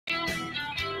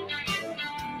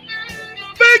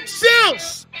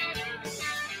Wheels!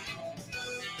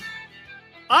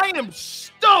 I am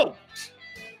stoked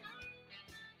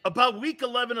about Week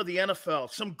 11 of the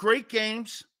NFL. Some great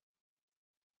games.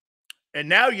 And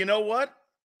now, you know what?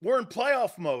 We're in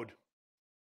playoff mode.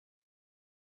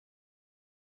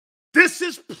 This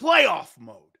is playoff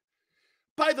mode.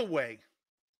 By the way,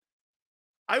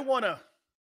 I want to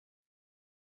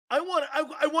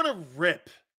rip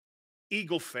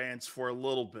Eagle fans for a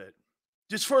little bit.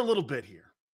 Just for a little bit here.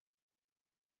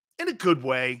 In a good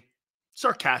way.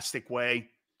 Sarcastic way.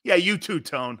 Yeah, you too,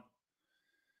 Tone.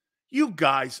 You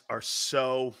guys are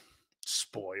so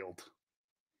spoiled.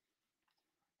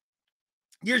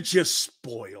 You're just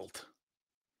spoiled.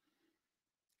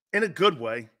 In a good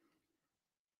way.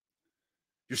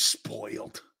 You're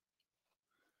spoiled.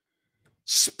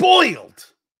 Spoiled.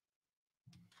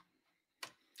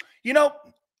 You know,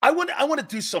 I want to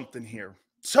do something here.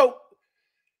 So,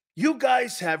 you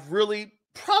guys have really,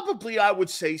 probably I would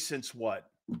say since what?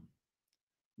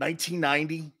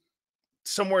 1990?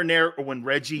 Somewhere in there, or when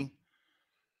Reggie.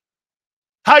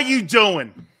 How you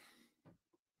doing?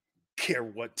 Care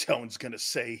what Tone's going to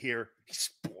say here. He's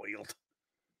spoiled.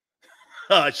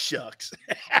 Oh, shucks.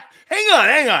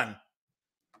 Hang on.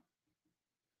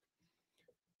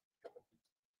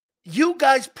 You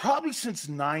guys probably since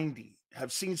 90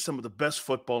 have seen some of the best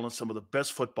football and some of the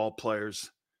best football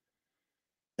players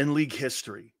in league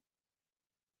history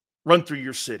run through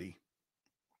your city.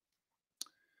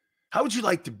 How would you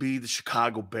like to be the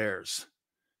Chicago Bears?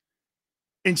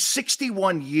 In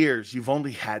 61 years, you've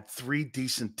only had 3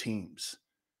 decent teams.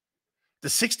 The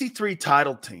 63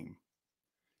 title team,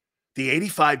 the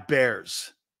 85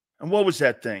 Bears, and what was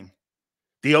that thing?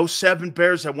 The 07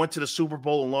 Bears that went to the Super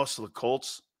Bowl and lost to the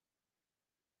Colts.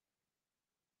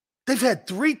 They've had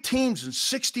 3 teams in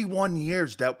 61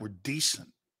 years that were decent.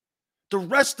 The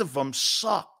rest of them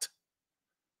sucked.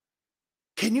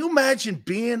 Can you imagine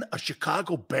being a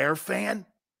Chicago Bear fan?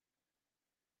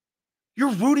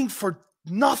 You're rooting for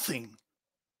nothing.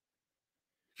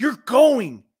 You're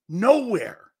going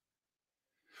nowhere.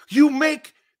 You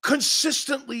make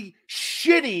consistently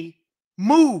shitty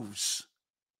moves.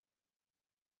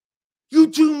 You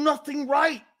do nothing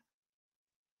right.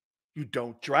 You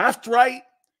don't draft right.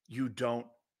 You don't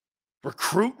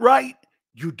recruit right.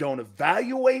 You don't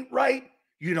evaluate right.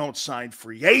 You don't sign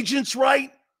free agents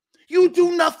right. You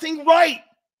do nothing right.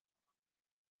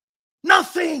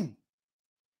 Nothing.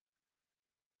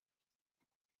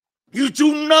 You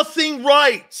do nothing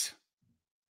right.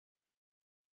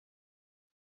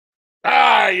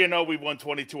 You know, we won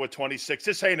 22 or 26.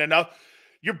 This ain't enough.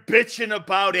 You're bitching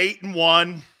about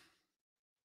 8-1.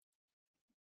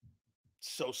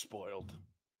 So spoiled.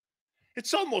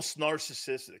 It's almost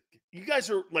narcissistic. You guys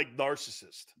are like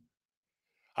narcissists.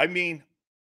 I mean,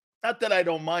 not that I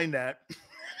don't mind that.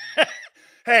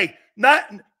 Hey, not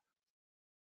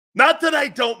that I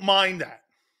don't mind that.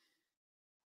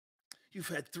 You've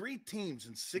had 3 teams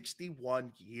in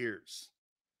 61 years.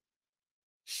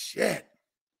 Shit.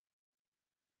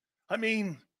 I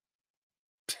mean,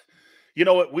 you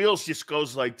know what? Wheels just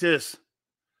goes like this.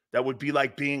 That would be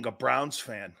like being a Browns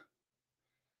fan.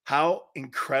 How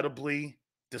incredibly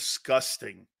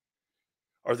disgusting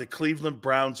are the Cleveland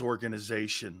Browns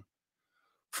organization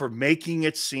for making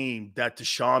it seem that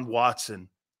Deshaun Watson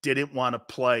didn't want to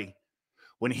play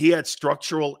when he had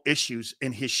structural issues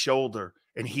in his shoulder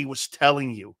and he was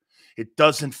telling you, it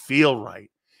doesn't feel right.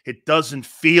 It doesn't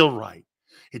feel right.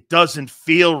 It doesn't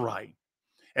feel right.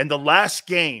 And the last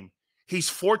game, he's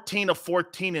 14 of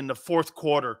 14 in the fourth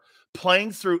quarter,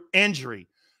 playing through injury.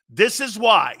 This is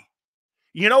why.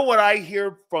 You know what I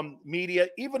hear from media,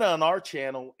 even on our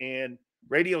channel and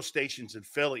radio stations in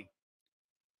Philly?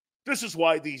 This is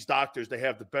why these doctors, they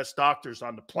have the best doctors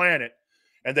on the planet,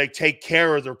 and they take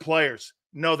care of their players.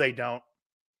 No, they don't.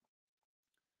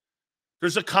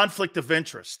 There's a conflict of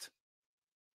interest.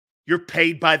 You're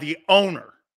paid by the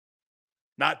owner,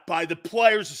 not by the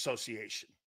Players Association.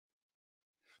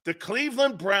 The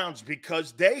Cleveland Browns,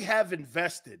 because they have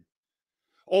invested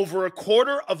over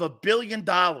 $250 million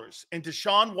in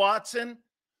Deshaun Watson,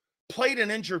 played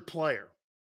an injured player.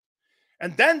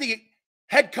 And then the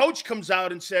head coach comes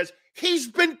out and says, he's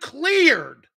been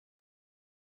cleared.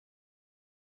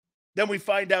 Then we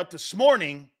find out this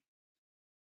morning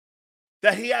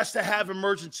that he has to have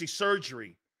emergency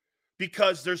surgery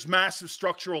because there's massive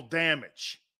structural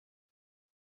damage.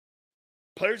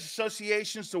 Players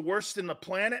Association's the worst in the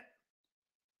planet.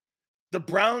 The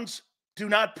Browns do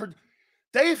not...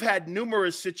 They've had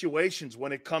numerous situations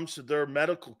when it comes to their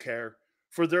medical care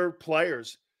for their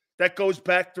players that goes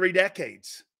back 3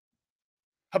 decades.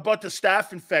 How about the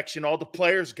staph infection all the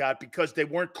players got because they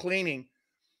weren't cleaning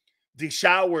the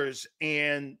showers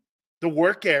and the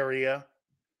work area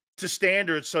to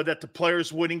standards so that the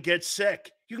players wouldn't get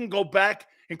sick. You can go back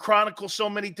and chronicle so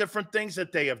many different things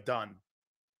that they have done.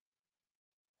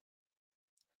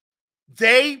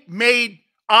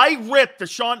 I ripped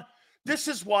Deshaun. This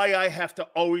is why I have to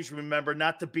always remember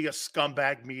not to be a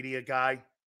scumbag media guy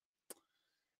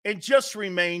and just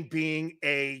remain being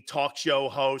a talk show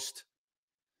host.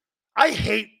 I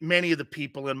hate many of the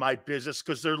people in my business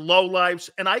because they're lowlifes,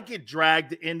 and I get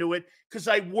dragged into it because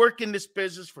I work in this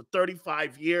business for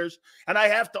 35 years, and I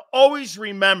have to always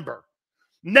remember,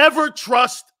 never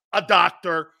trust a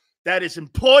doctor that is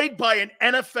employed by an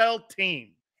NFL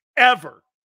team, ever.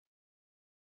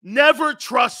 Never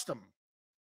trust them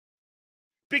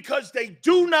because they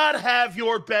do not have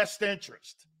your best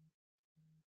interest.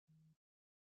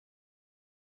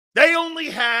 They only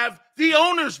have the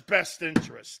owner's best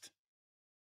interest.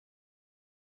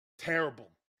 Terrible.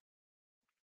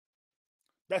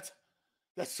 That's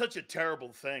such a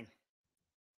terrible thing.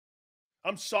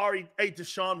 I'm sorry. Hey,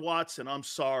 Deshaun Watson, I'm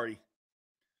sorry.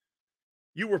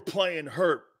 You were playing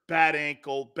hurt, bad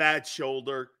ankle, bad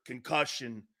shoulder,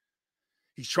 concussion.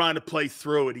 He's trying to play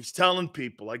through it. He's telling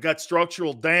people, I got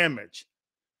structural damage.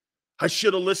 I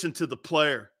should have listened to the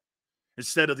player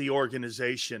instead of the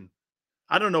organization.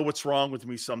 I don't know what's wrong with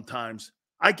me sometimes.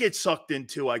 I get sucked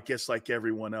into, I guess, like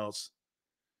everyone else.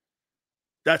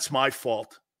 That's my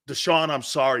fault. Deshaun, I'm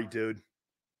sorry, dude.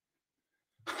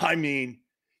 I mean,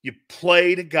 you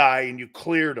played a guy and you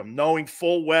cleared him, knowing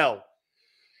full well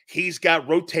he's got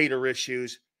rotator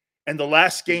issues, and the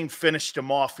last game finished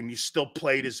him off, and you still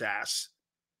played his ass.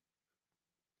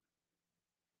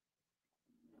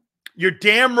 You're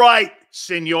damn right,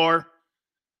 senor.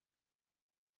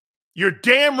 You're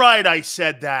damn right I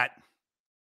said that.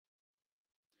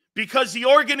 Because the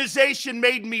organization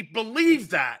made me believe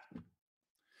that.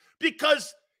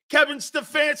 Because Kevin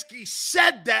Stefanski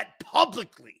said that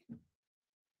publicly.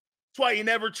 That's why you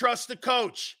never trust the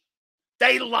coach.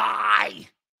 They lie.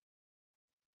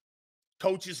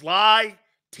 Coaches lie.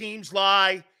 Teams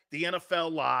lie. The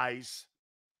NFL lies.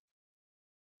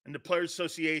 And the Players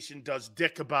Association does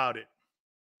dick about it.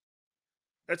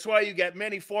 That's why you get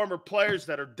many former players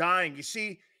that are dying. You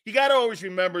see, you got to always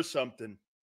remember something.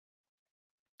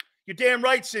 You're damn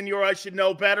right, senor, I should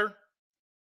know better.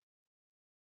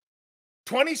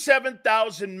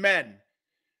 27,000 men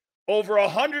over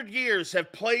 100 years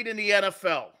have played in the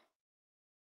NFL.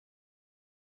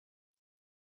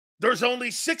 There's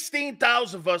only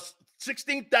 16,000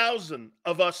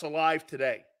 of us alive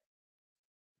today.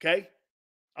 Okay?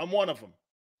 I'm one of them.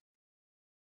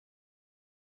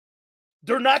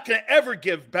 They're not going to ever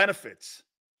give benefits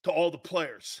to all the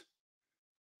players.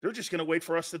 They're just going to wait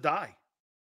for us to die.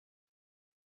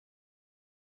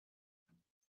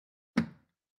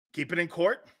 Keep it in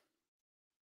court.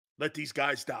 Let these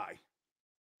guys die.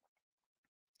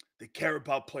 They care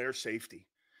about player safety.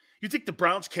 You think the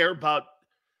Browns care about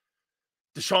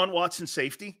Deshaun Watson's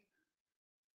safety?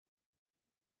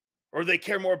 Or do they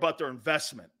care more about their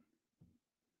investment?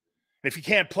 And if you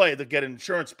can't play, they'll get an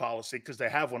insurance policy because they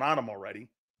have one on them already.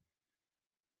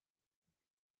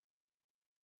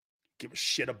 Give a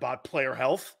shit about player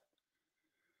health.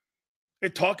 They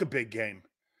talk a big game.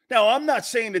 Now, I'm not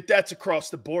saying that that's across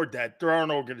the board, that there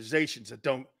aren't organizations that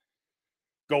don't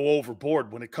go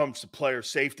overboard when it comes to player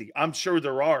safety. I'm sure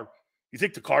there are. You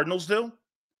think the Cardinals do?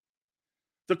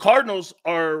 The Cardinals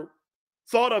are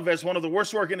thought of as one of the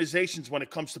worst organizations when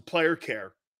it comes to player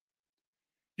care.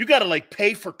 You got to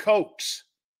pay for Cokes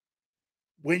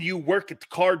when you work at the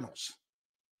Cardinals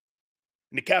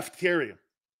in the cafeteria.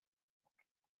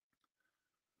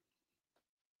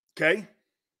 Okay?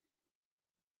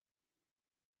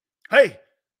 Hey,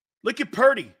 look at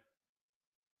Purdy.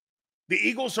 The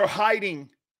Eagles are hiding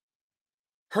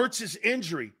Hurts'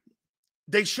 injury.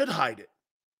 They should hide it.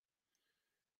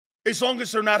 As long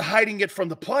as they're not hiding it from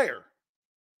the player.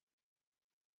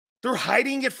 They're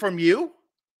hiding it from you?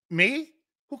 Me?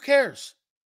 Who cares?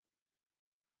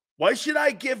 Why should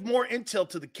I give more intel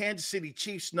to the Kansas City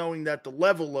Chiefs knowing that the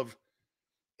level of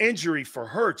injury for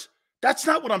Hurts? That's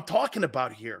not what I'm talking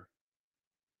about here.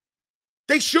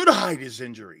 They should hide his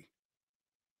injury.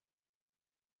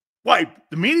 Why?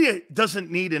 The media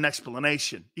doesn't need an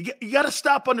explanation. You got to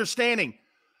stop understanding.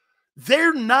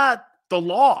 They're not the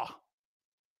law.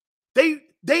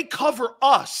 They cover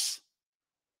us.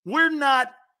 We're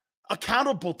not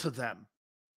accountable to them.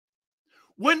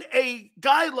 When a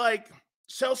guy like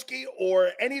Selsky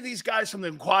or any of these guys from the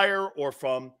Inquirer or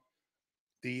from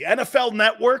the NFL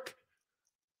Network,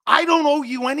 I don't owe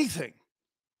you anything.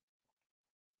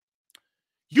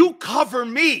 You cover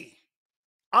me.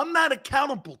 I'm not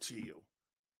accountable to you.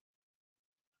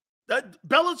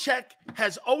 Belichick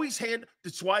has always had.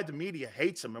 That's why the media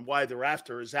hates him and why they're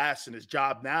after his ass and his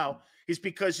job now is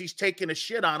because he's taken a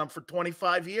shit on him for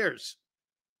 25 years.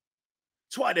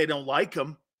 That's why they don't like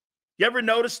him. You ever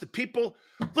notice the people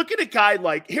look at a guy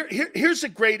like here's a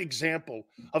great example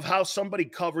of how somebody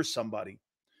covers somebody.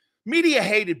 Media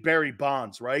hated Barry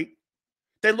Bonds, right?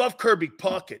 They love Kirby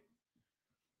Puckett.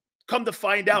 Come to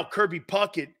find out, Kirby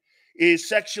Puckett is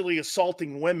sexually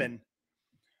assaulting women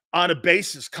on a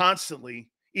basis constantly,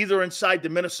 either inside the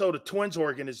Minnesota Twins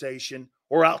organization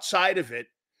or outside of it.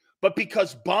 But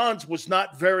because Bonds was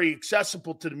not very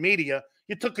accessible to the media,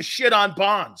 you took a shit on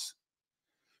Bonds.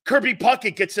 Kirby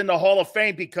Puckett gets in the Hall of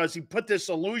Fame because he put this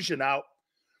illusion out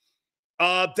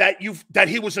that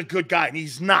he was a good guy, and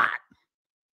he's not.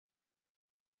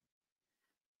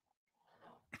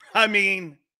 I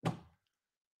mean,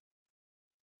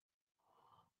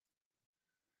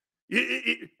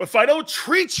 if I don't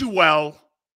treat you well,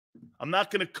 I'm not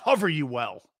going to cover you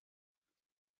well.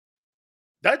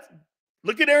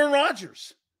 Look at Aaron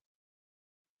Rodgers.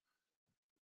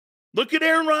 Look at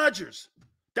Aaron Rodgers.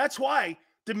 That's why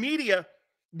the media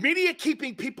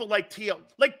keeping people like T.O.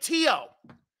 Like T.O.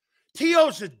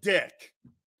 T.O.'s a dick.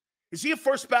 Is he a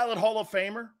first ballot Hall of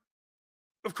Famer?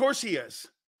 Of course he is.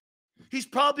 He's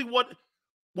probably one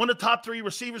of the top 3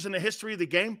 receivers in the history of the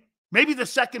game. Maybe the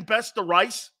second best to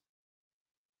Rice.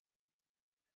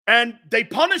 And they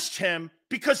punished him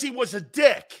because he was a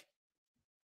dick.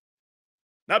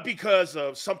 Not because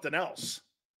of something else.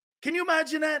 Can you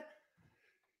imagine that?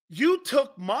 You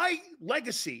took my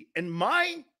legacy and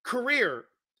my career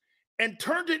and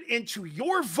turned it into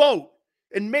your vote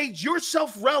and made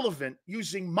yourself relevant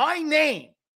using my name.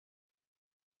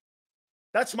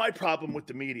 That's my problem with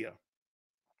the media.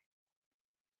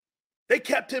 They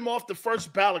kept him off the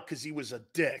first ballot because he was a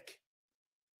dick.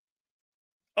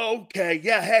 Okay,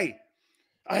 yeah, hey,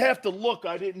 I have to look.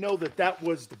 I didn't know that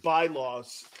was the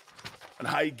bylaws on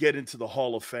how you get into the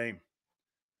Hall of Fame.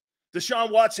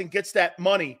 Deshaun Watson gets that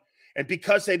money, and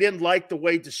because they didn't like the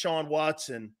way Deshaun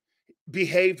Watson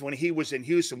behaved when he was in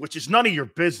Houston, which is none of your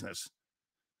business.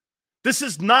 This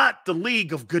is not the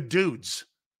league of good dudes.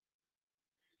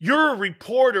 You're a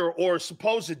reporter or a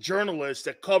supposed journalist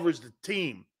that covers the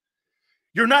team.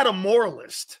 You're not a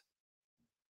moralist.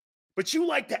 But you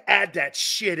like to add that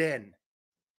shit in.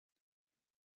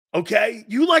 Okay?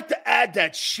 You like to add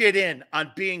that shit in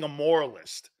on being a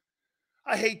moralist.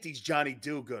 I hate these Johnny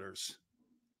do-gooders.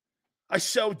 I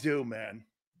so do, man.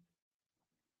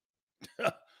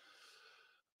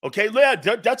 Okay, yeah,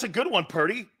 that's a good one,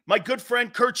 Purdy. My good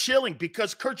friend Kurt Schilling,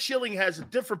 because Kurt Schilling has a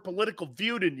different political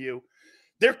view than you.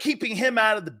 They're keeping him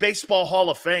out of the Baseball Hall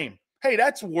of Fame. Hey,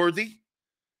 that's worthy.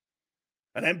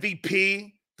 An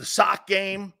MVP, the sock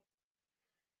game,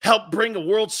 helped bring a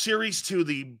World Series to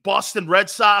the Boston Red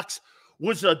Sox,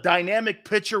 was a dynamic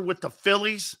pitcher with the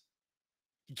Phillies.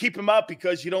 You keep him out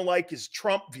because you don't like his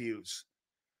Trump views.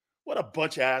 What a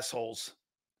bunch of assholes.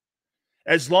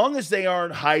 As long as they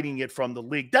aren't hiding it from the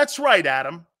league. That's right,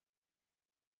 Adam.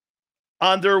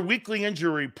 On their weekly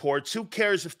injury reports, who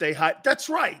cares if they hide? That's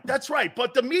right. That's right.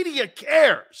 But the media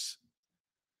cares.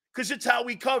 Because it's how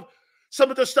we cover some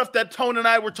of the stuff that Tone and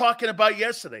I were talking about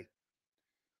yesterday.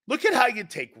 Look at how you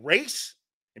take race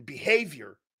and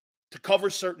behavior to cover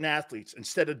certain athletes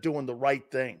instead of doing the right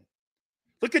thing.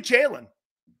 Look at Jalen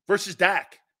versus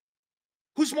Dak.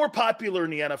 Who's more popular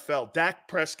in the NFL, Dak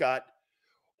Prescott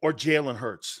or Jalen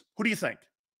Hurts? Who do you think?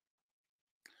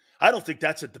 I don't think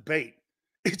that's a debate.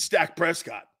 It's Dak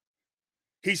Prescott.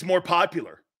 He's more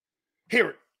popular.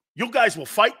 Here, you guys will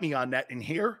fight me on that in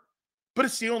here, but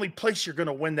it's the only place you're going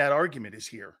to win that argument is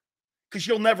here because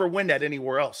you'll never win that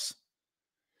anywhere else.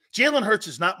 Jalen Hurts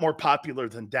is not more popular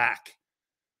than Dak.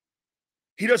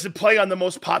 He doesn't play on the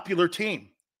most popular team.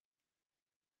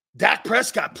 Dak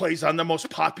Prescott plays on the most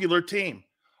popular team.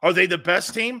 Are they the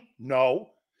best team?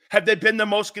 No. Have they been the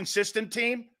most consistent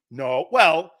team? No.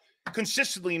 Well,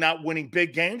 consistently not winning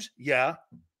big games? Yeah.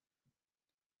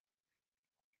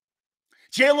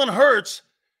 Jalen Hurts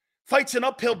fights an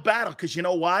uphill battle because you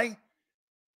know why?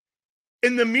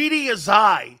 In the media's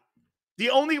eye,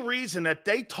 the only reason that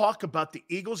they talk about the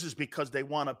Eagles is because they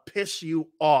want to piss you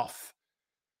off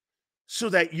so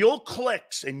that your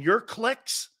clicks,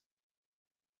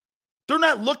 they're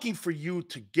not looking for you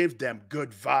to give them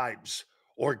good vibes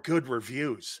or good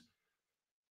reviews.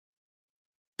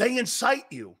 They incite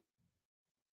you.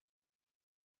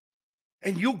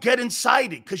 And you get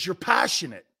incited because you're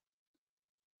passionate.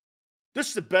 This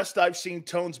is the best I've seen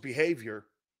Tone's behavior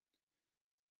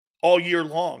all year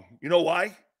long. You know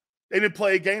why? They didn't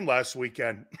play a game last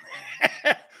weekend.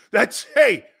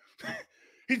 Hey,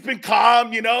 He's been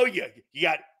calm, you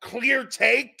got clear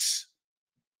takes.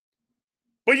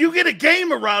 But you get a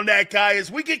game around that guy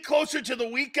as we get closer to the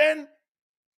weekend.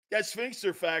 That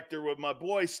sphincter factor with my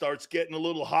boy starts getting a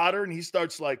little hotter, and he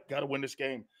starts like, got to win this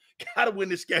game. Got to win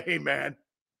this game, man.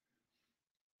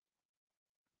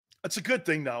 That's a good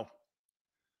thing, though.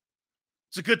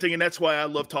 It's a good thing, and that's why I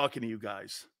love talking to you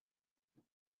guys.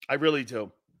 I really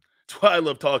do. That's why I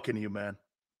love talking to you, man.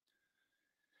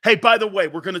 Hey, by the way,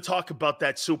 we're going to talk about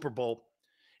that Super Bowl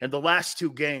and the last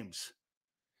two games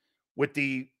with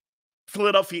the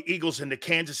Philadelphia Eagles and the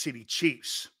Kansas City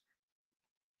Chiefs.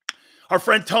 Our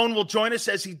friend Tone will join us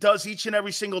as he does each and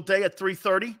every single day at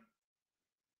 3:30.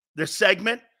 This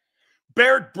segment.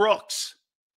 Barrett Brooks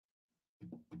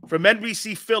from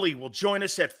NBC Philly will join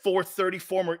us at 4:30.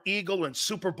 Former Eagle and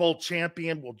Super Bowl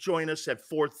champion will join us at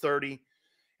 4:30,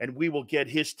 and we will get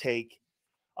his take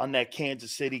on that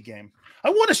Kansas City game. I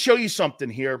want to show you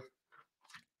something here.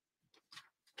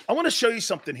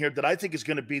 That I think is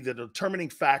going to be the determining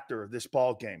factor of this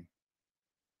ball game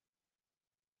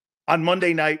on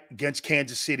Monday night against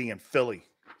Kansas City and Philly.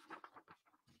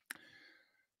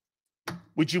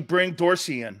 Would you bring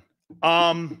Dorsey in?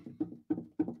 I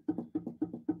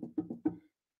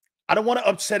don't want to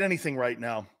upset anything right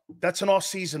now. That's an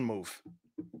off-season move.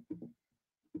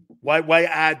 Why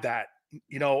add that?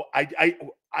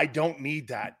 I don't need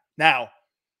that. Now,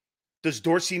 does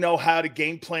Dorsey know how to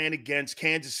game plan against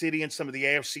Kansas City and some of the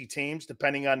AFC teams,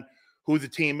 depending on who the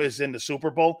team is in the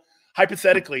Super Bowl?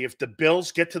 Hypothetically, if the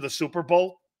Bills get to the Super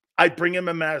Bowl, I'd bring him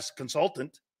in as a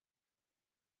consultant.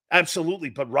 Absolutely.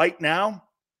 But right now,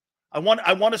 I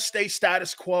want to stay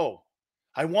status quo.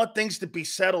 I want things to be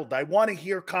settled. I want to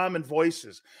hear common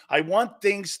voices. I want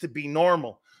things to be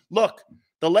normal. Look,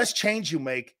 the less change you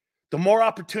make, the more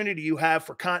opportunity you have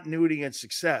for continuity and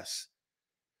success.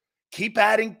 Keep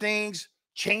adding things,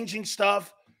 changing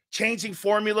stuff, changing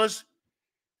formulas.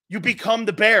 You become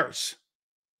the Bears.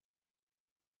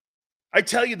 I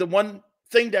tell you, the one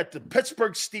thing that the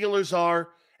Pittsburgh Steelers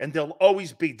are, and they'll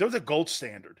always be, they're the gold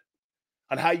standard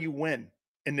on how you win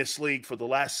in this league for the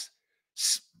last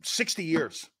 60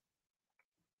 years.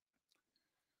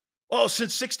 Well,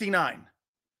 since 69.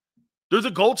 They're the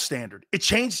gold standard. It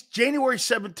changed January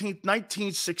 17th,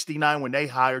 1969 when they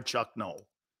hired Chuck Noll.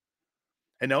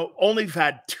 And only have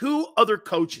had two other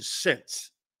coaches since.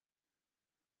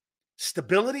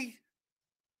 Stability,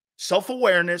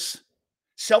 self-awareness,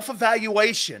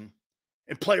 self-evaluation,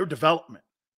 and player development.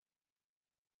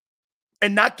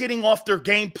 And not getting off their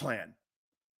game plan.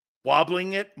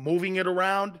 Wobbling it, moving it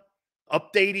around,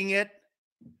 updating it.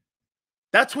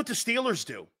 That's what the Steelers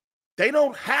do. They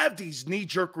don't have these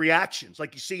knee-jerk reactions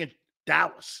like you see in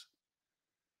Dallas.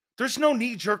 There's no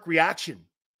knee-jerk reaction.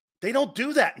 They don't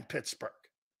do that in Pittsburgh.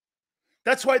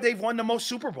 That's why they've won the most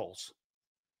Super Bowls.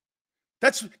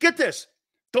 Get this.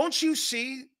 Don't you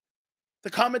see the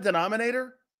common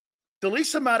denominator? The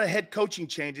least amount of head coaching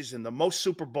changes in the most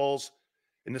Super Bowls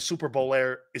in the Super Bowl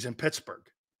era is in Pittsburgh.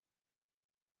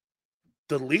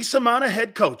 The least amount of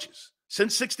head coaches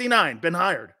since 69 been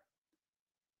hired,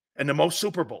 and the most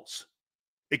Super Bowls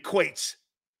equates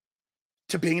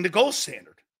to being the gold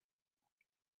standard.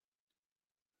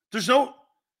 There's no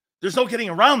getting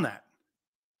around that.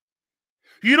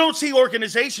 You don't see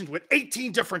organizations with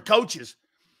 18 different coaches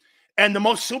and the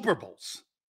most Super Bowls.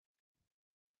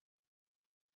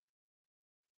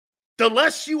 The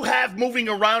less you have moving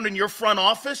around in your front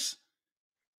office,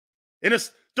 and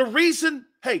it's the reason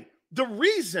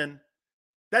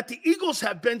that the Eagles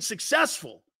have been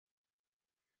successful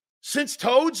since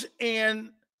Toads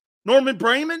and Norman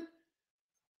Brayman,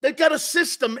 they've got a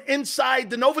system inside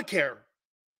the NovaCare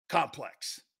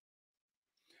complex.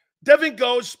 Devin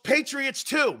goes, Patriots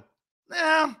too.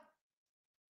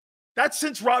 That's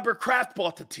since Robert Kraft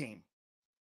bought the team.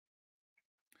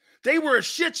 They were a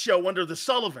shit show under the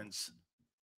Sullivans.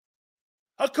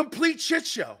 A complete shit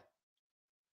show.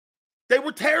 They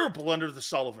were terrible under the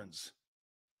Sullivans.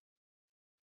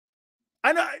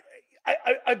 I know.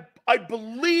 I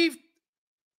believe,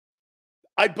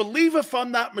 if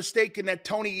I'm not mistaken, that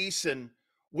Tony Eason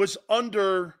was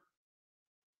under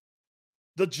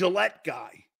the Gillette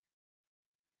guy.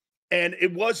 And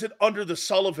it wasn't under the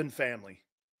Sullivan family.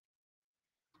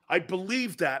 I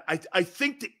believe that. I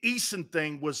think the Eason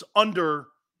thing was under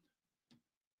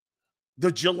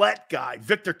the Gillette guy,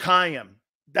 Victor Kiam.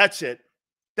 That's it.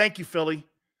 Thank you, Philly.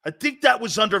 I think that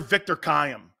was under Victor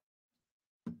Kiam.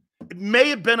 It may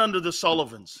have been under the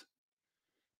Sullivans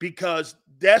because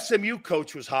the SMU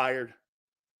coach was hired.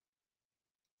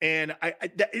 And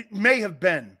it may have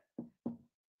been.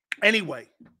 Anyway,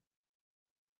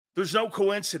 there's no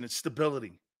coincidence,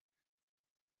 stability.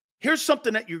 Here's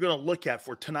something that you're going to look at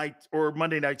for tonight or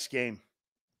Monday night's game.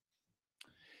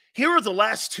 Here are the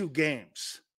last two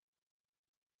games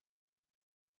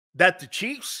that the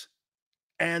Chiefs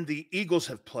and the Eagles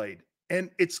have played. And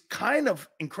it's kind of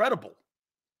incredible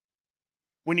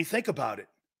when you think about it.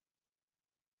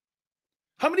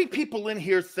 How many people in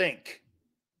here think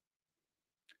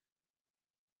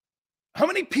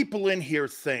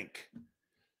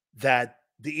that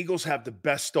the Eagles have the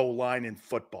best O-line in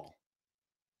football?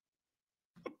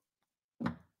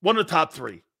 One of the top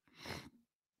three.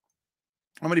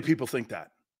 How many people think that?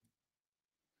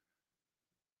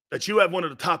 That you have one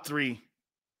of the top three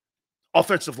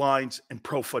offensive lines in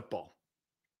pro football?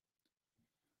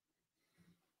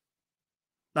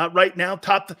 Not right now.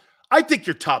 I think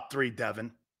you're top three,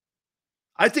 Devin.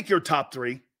 I think you're top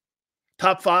three.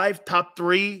 Top five, top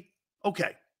three.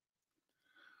 Okay.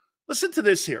 Listen to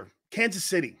this here. Kansas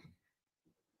City.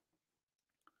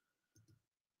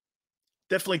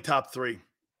 Definitely top three.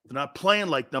 They're not playing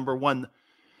like number one.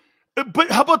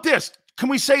 But how about this? Can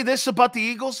we say this about the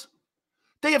Eagles?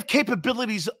 They have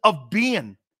capabilities of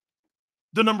being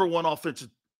the number one offensive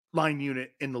line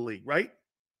unit in the league, right?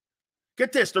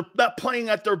 Get this. They're not playing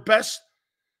at their best,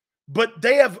 but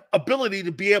they have ability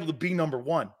to be able to be number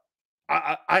one.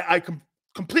 I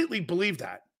completely believe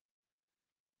that.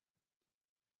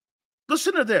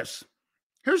 Listen to this.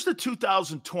 Here's the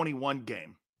 2021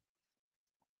 game.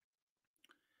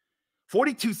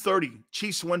 42-30,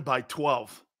 Chiefs win by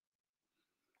 12.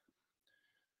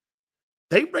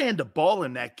 They ran the ball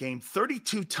in that game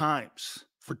 32 times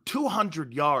for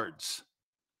 200 yards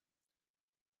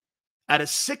at a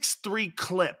 6.3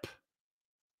 clip.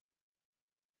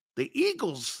 The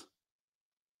Eagles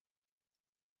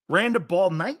ran the ball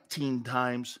 19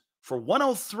 times for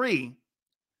 103.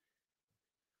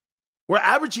 We're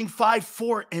averaging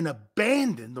 5.4 and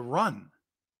abandoned the run.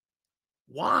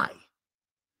 Why?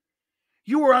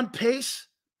 You were on pace.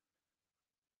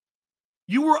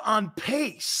 You were on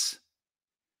pace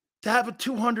to have a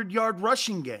 200-yard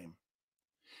rushing game.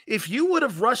 If you would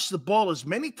have rushed the ball as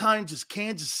many times as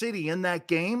Kansas City in that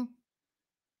game,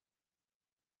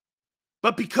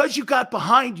 but because you got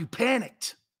behind, you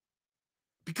panicked.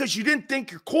 Because you didn't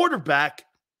think your quarterback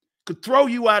could throw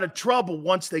you out of trouble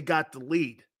once they got the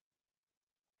lead.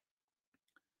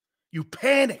 You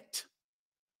panicked.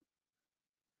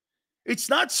 It's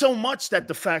not so much that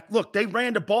the fact, look, they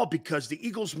ran the ball because the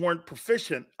Eagles weren't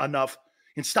proficient enough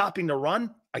in stopping the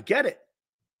run. I get it.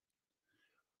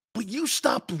 But you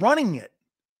stopped running it.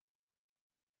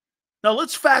 Now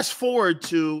let's fast forward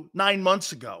to 9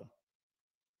 months ago.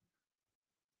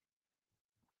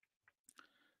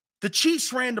 The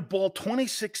Chiefs ran the ball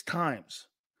 26 times.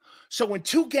 So in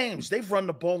 2 games, they've run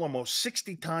the ball almost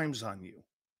 60 times on you.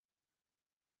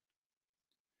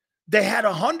 They had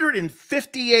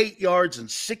 158 yards and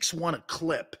 6-1 a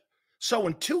clip. So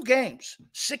in 2 games,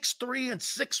 6-3 and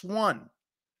 6-1.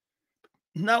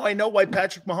 Now I know why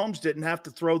Patrick Mahomes didn't have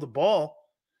to throw the ball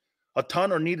a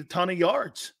ton or need a ton of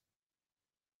yards.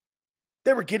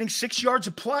 They were getting 6 yards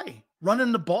of play,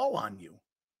 running the ball on you.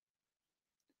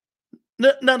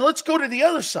 Now let's go to the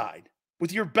other side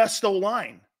with your best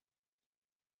O-line.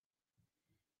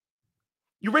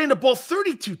 You ran the ball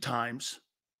 32 times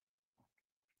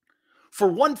for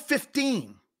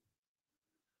 115,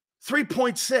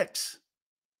 3.6.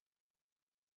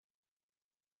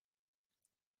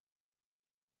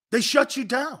 They shut you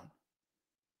down.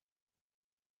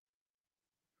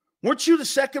 Weren't you the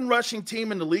second rushing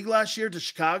team in the league last year to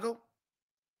Chicago?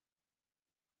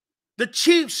 The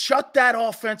Chiefs shut that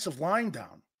offensive line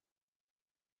down.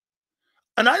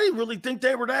 And I didn't really think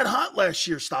they were that hot last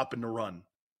year stopping the run.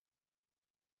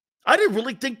 I didn't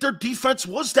really think their defense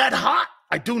was that hot.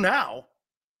 I do now.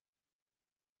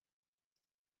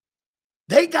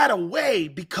 They got away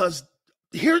because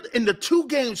here in the 2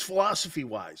 games,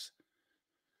 philosophy-wise,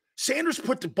 Sanders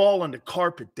put the ball on the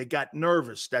carpet. They got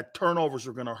nervous that turnovers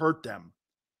were going to hurt them.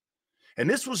 And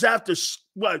this was after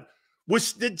what?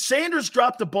 Did Sanders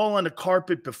drop the ball on the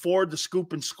carpet before the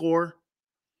scoop and score?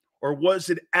 Or was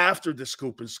it after the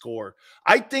scoop and score?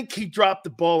 I think he dropped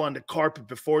the ball on the carpet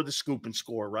before the scoop and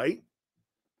score, right?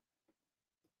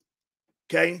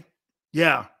 Okay?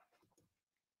 Yeah.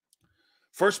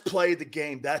 First play of the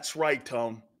game. That's right,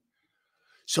 Tone.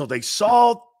 So they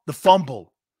saw the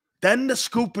fumble. Then the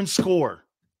scoop and score.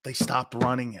 They stopped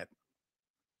running it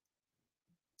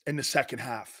in the second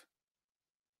half.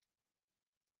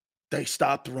 They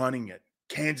stopped running it.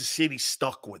 Kansas City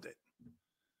stuck with it.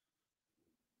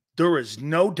 There is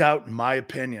no doubt, in my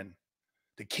opinion,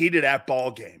 the key to that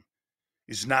ball game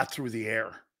is not through the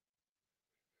air.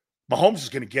 Mahomes is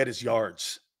going to get his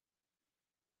yards.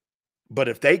 But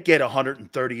if they get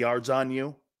 130 yards on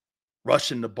you,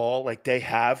 rushing the ball like they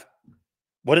have,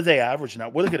 what do they average now?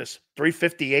 Well, look at this,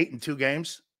 358 in 2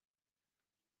 games.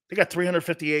 They got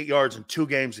 358 yards in 2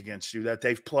 games against you that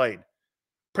they've played.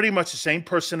 Pretty much the same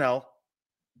personnel,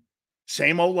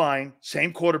 same O-line,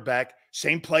 same quarterback,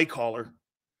 same play caller.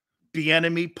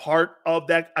 Bieniemy part of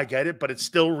that, I get it, but it's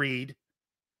still Reed.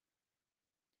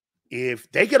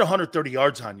 If they get 130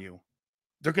 yards on you,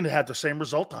 they're going to have the same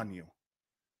result on you.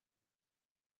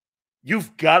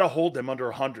 You've got to hold them under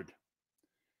 100.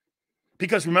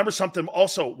 Because remember something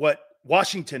also, what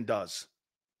Washington does.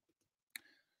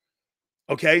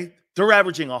 Okay? They're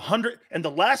averaging 100. And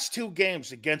the last 2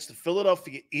 games against the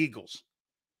Philadelphia Eagles,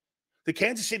 the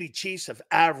Kansas City Chiefs have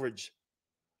averaged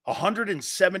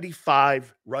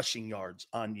 175 rushing yards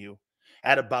on you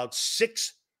at about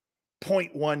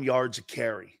 6.1 yards a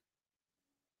carry.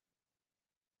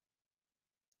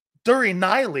 They're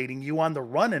annihilating you on the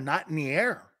run and not in the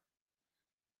air.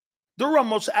 They're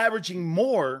almost averaging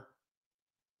more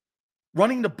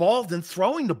running the ball than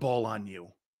throwing the ball on you.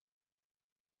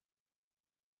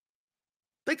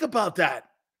 Think about that.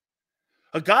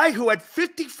 A guy who had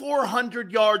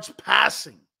 5,400 yards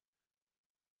passing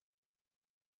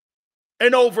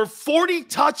and over 40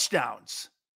 touchdowns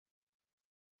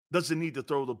doesn't need to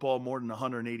throw the ball more than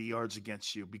 180 yards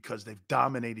against you because they've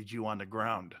dominated you on the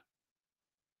ground.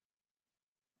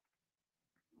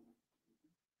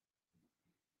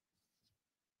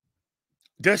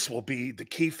 This will be the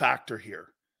key factor here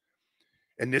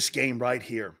in this game right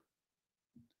here.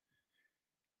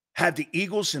 Have the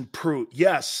Eagles improved?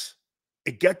 Yes.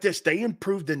 And get this, they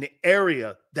improved in the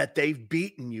area that they've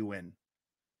beaten you in.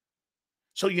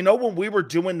 So, you know, when we were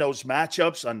doing those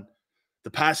matchups on the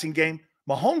passing game,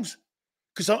 Mahomes,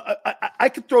 because I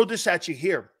could throw this at you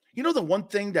here. You know, the one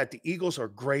thing that the Eagles are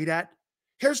great at?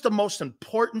 Here's the most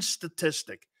important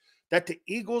statistic that the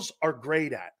Eagles are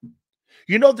great at.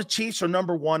 You know, the Chiefs are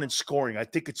number 1 in scoring. I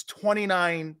think it's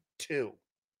 29-2.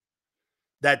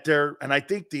 And I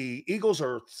think the Eagles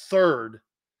are 3rd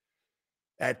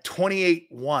at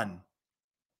 28-1.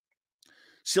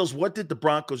 Seals, what did the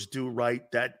Broncos do right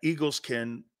that Eagles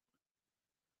can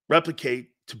replicate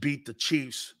to beat the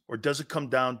Chiefs, or does it come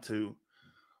down to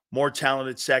more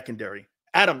talented secondary?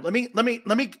 Adam, let me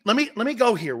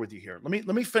go here with you here.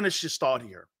 Let me finish this thought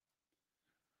here.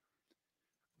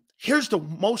 Here's the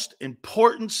most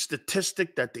important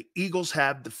statistic that the Eagles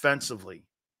have defensively.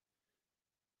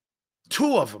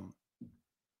 2 of them.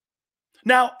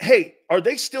 Now, hey, are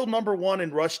they still number 1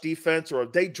 in rush defense, or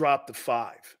have they dropped to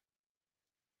 5?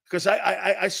 Because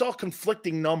I saw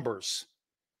conflicting numbers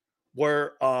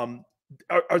where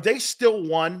are they still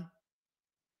 1?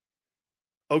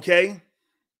 Okay.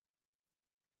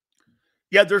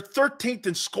 Yeah, they're 13th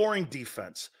in scoring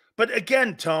defense. But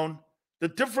again, Tone, the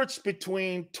difference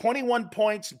between 21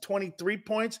 points and 23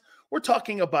 points, we're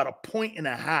talking about a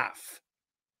 1.5.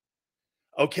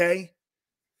 Okay.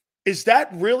 Is that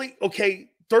really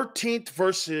okay? 13th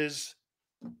versus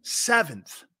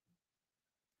 7th.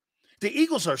 The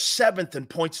Eagles are 7th in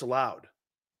points allowed.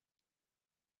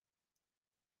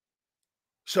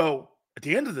 So at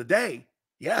the end of the day,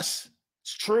 yes,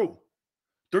 it's true.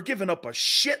 They're giving up a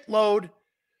shitload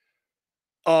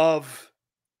of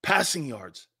passing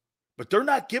yards, but they're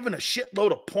not giving a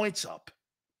shitload of points up.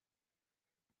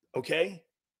 Okay?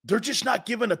 They're just not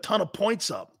giving a ton of points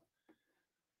up.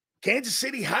 Kansas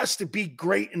City has to be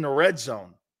great in the red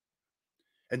zone.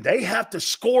 And they have to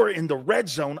score in the red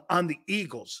zone on the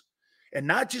Eagles and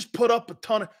not just put up a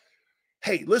ton of.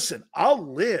 Hey, listen, I'll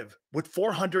live with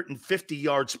 450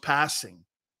 yards passing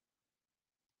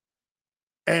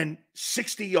and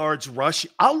 60 yards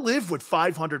rushing. I'll live with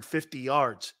 550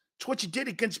 yards. It's what you did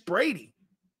against Brady.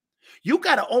 You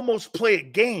got to almost play a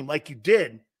game like you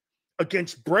did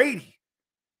against Brady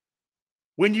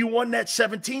when you won that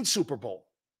 17 Super Bowl.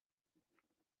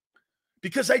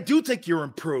 Because I do think you're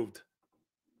improved.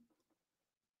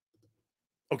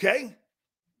 Okay?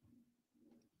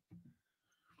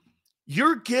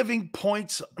 You're giving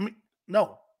points.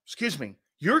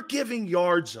 You're giving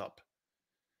yards up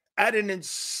at an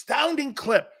astounding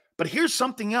clip. But here's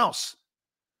something else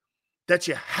that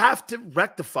you have to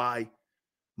rectify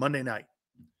Monday night.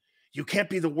 You can't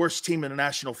be the worst team in the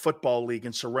National Football League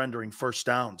in surrendering first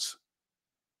downs,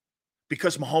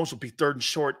 because Mahomes will be 3rd and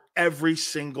short every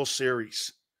single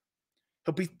series.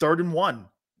 He'll be 3rd and 1,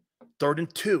 3rd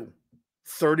and 2,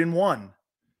 3rd and 1.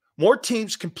 More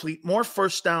teams complete more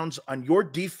first downs on your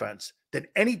defense than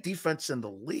any defense in the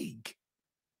league.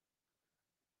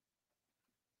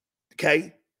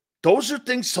 Okay? Those are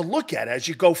things to look at as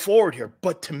you go forward here.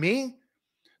 But to me,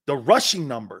 the rushing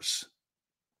numbers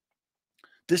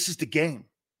This is the game.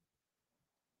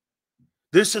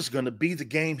 This is going to be the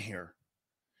game here.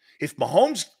 If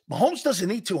Mahomes doesn't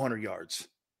need 200 yards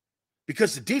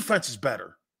because the defense is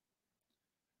better.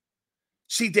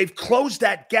 See, they've closed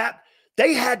that gap.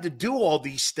 They had to do all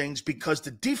these things because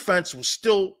the defense was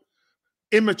still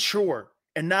immature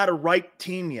and not a ripe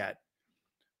team yet.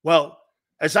 Well,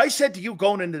 as I said to you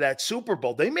going into that Super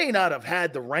Bowl, they may not have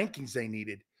had the rankings they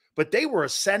needed, but they were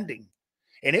ascending.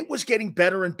 And it was getting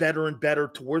better and better and better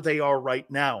to where they are right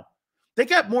now. They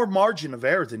got more margin of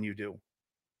error than you do.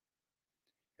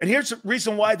 And here's the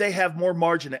reason why they have more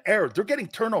margin of error. They're getting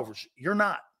turnovers. You're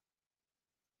not.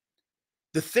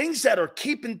 The things that are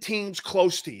keeping teams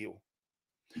close to you.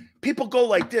 People go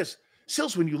like this.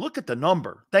 Sills, when you look at the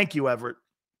number, thank you, Everett.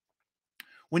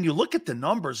 When you look at the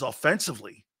numbers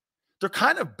offensively, they're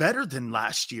kind of better than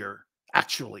last year,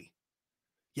 actually.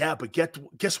 Yeah, but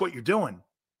guess what you're doing?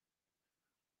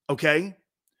 Okay?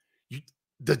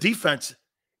 The defense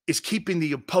is keeping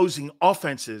the opposing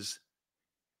offenses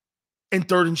in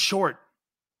third and short.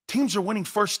 Teams are winning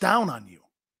first down on you.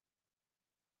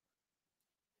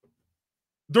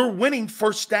 They're winning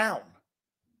first down.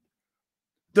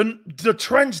 The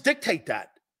trends dictate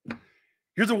that.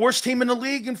 You're the worst team in the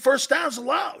league in first downs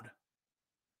allowed.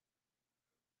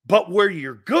 But where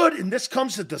you're good, and this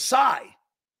comes to decide,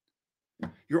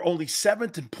 you're only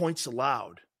 7th in points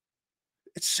allowed.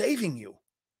 It's saving you.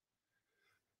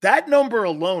 That number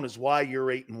alone is why you're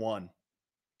 8-1.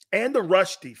 And the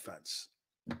rush defense.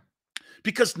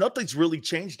 Because nothing's really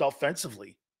changed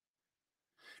offensively.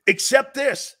 Except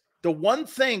this. The one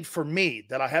thing for me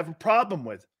that I have a problem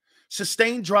with,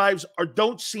 sustained drives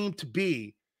don't seem to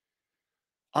be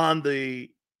on the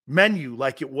menu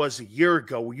like it was a year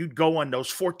ago, where you'd go on those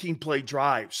 14-play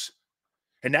drives.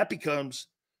 And that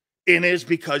is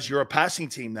because you're a passing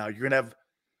team now. You're going to have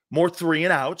more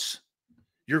 3-and-outs.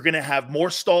 You're going to have more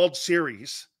stalled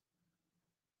series.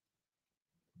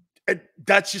 And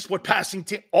that's just what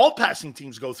all passing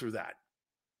teams go through that.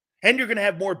 And you're going to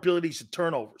have more abilities to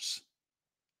turnovers.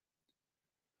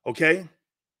 Okay?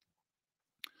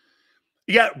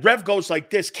 Yeah, Rev goes like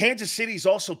this. Kansas City's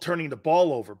also turning the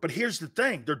ball over. But here's the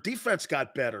thing. Their defense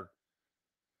got better.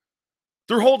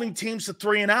 They're holding teams to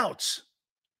 3-and-outs,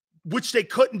 which they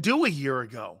couldn't do a year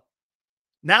ago.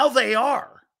 Now they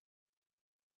are.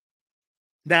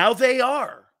 Now they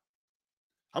are.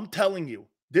 I'm telling you,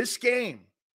 this game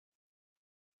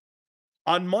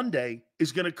on Monday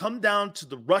is going to come down to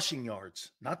the rushing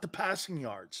yards, not the passing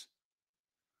yards.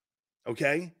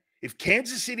 Okay? If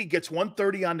Kansas City gets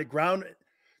 130 on the ground,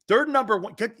 their number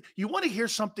one, you want to hear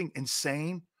something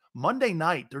insane? Monday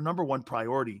night, their number one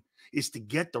priority is to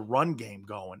get the run game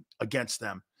going against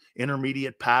them.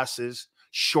 Intermediate passes,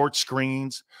 short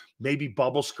screens, maybe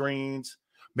bubble screens.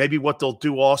 Maybe what they'll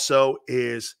do also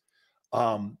is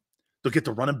they'll get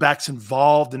the running backs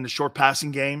involved in the short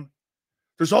passing game.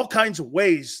 There's all kinds of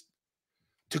ways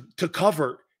to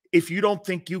cover if you don't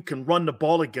think you can run the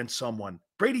ball against someone.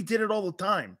 Brady did it all the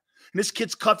time. And this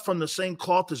kid's cut from the same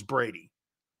cloth as Brady.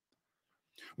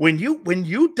 When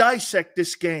you dissect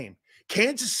this game,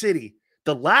 Kansas City,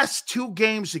 the last 2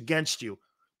 games against you,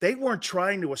 they weren't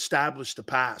trying to establish the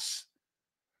pass.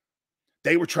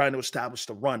 They were trying to establish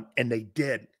the run, and they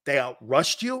did. They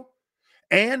outrushed you,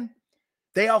 and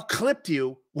they outclipped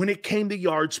you when it came to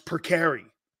yards per carry.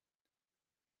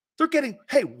 They're getting,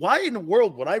 hey, why in the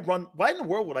world would I run? Why in the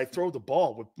world would I throw the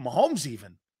ball with Mahomes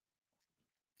even?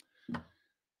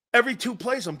 Every 2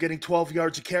 plays, I'm getting 12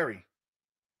 yards a carry.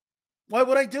 Why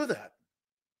would I do that?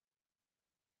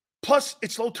 Plus,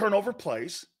 it's low turnover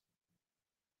plays.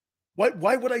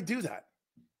 Why would I do that?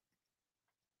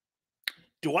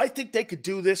 Do I think they could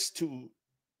do this to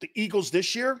the Eagles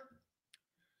this year?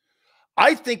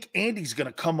 I think Andy's going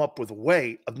to come up with a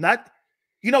way of not,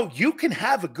 you can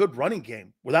have a good running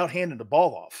game without handing the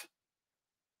ball off.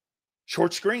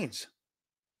 Short screens.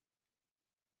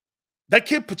 That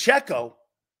kid Pacheco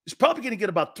is probably going to get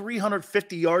about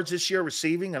 350 yards this year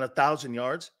receiving and 1,000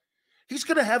 yards. He's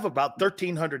going to have about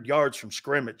 1,300 yards from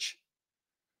scrimmage.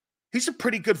 He's a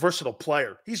pretty good versatile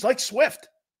player. He's like Swift.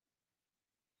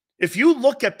 If you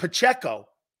look at Pacheco,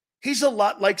 he's a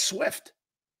lot like Swift.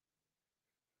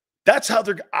 That's how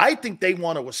I think they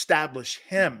want to establish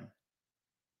him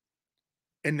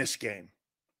in this game,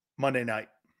 Monday night.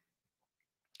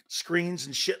 Screens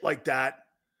and shit like that,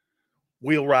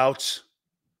 wheel routes,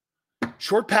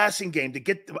 short passing game to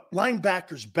get the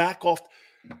linebackers back off.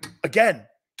 Again,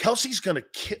 Kelsey's going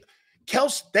to kill.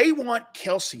 They want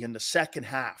Kelsey in the second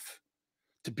half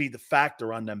to be the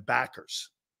factor on them backers.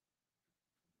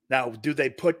 Now, do they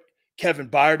put Kevin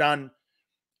Byard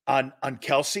on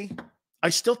Kelsey? I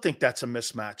still think that's a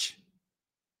mismatch.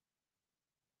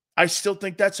 I still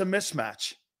think that's a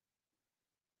mismatch.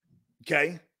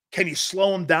 Okay? Can you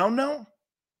slow him down now?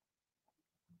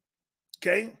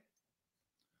 Okay?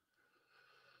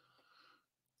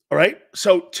 All right?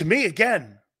 So to me,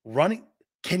 again, running,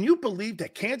 can you believe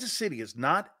that Kansas City is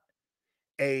not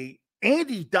a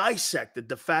Andy dissected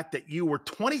the fact that you were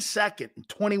 22nd and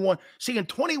 21. See, in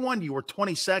 21, you were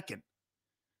 22nd.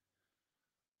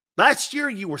 Last year,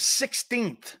 you were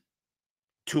 16th,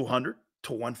 200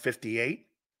 to 158.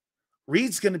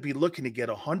 Reed's going to be looking to get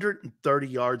 130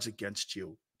 yards against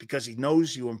you because he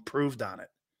knows you improved on it.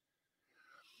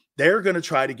 They're going to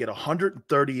try to get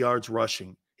 130 yards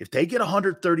rushing. If they get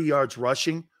 130 yards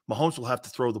rushing, Mahomes will have to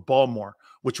throw the ball more,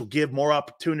 which will give more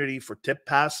opportunity for tip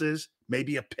passes,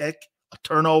 maybe a pick, a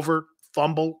turnover,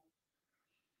 fumble.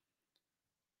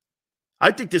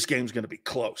 I think this game's going to be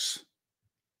close.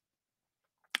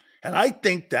 And I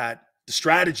think that the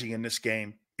strategy in this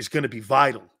game is going to be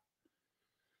vital.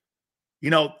 You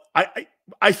know,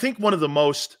 I think one of the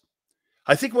most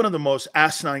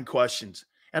asinine questions,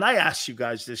 and I asked you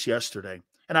guys this yesterday,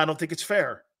 and I don't think it's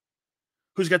fair.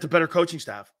 Who's got the better coaching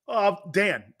staff? Oh,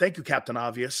 Dan. Thank you, Captain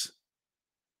Obvious.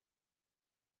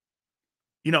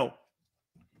 You know,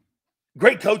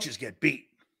 great coaches get beat.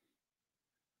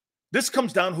 This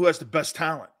comes down to who has the best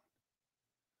talent,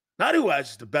 not who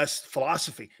has the best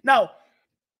philosophy. Now,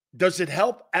 does it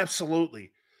help?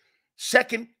 Absolutely.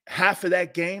 Second half of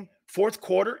that game, fourth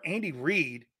quarter, Andy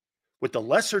Reid with the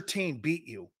lesser team beat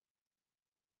you.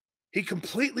 He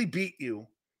completely beat you,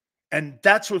 and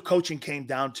that's what coaching came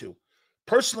down to.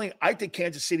 Personally, I think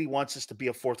Kansas City wants this to be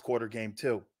a fourth quarter game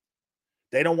too.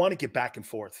 They don't want to get back and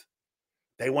forth.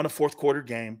 They want a fourth quarter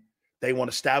game. They want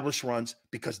established runs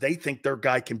because they think their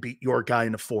guy can beat your guy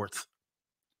in the fourth,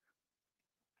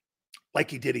 like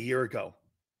he did a year ago.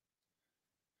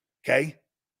 Okay?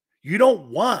 You don't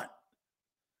want.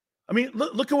 I mean,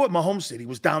 look at what Mahomes did. He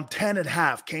was down 10 at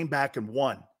half, came back and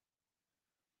won.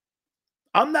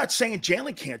 I'm not saying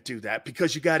Jalen can't do that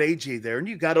because you got AJ there and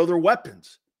you got other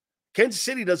weapons. Kansas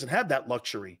City doesn't have that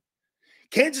luxury.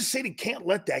 Kansas City can't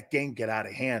let that game get out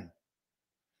of hand.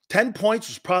 10 points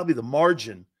was probably the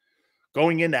margin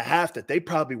going into half that they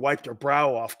probably wiped their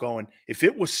brow off going, if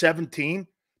it was 17,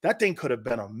 that thing could have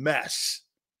been a mess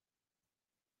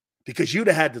because you'd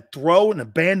have had to throw and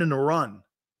abandon the run.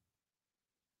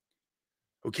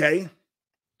 Okay?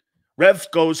 Rev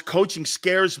goes, coaching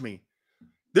scares me.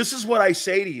 This is what I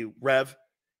say to you, Rev.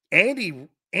 Andy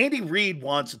Reid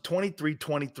wants a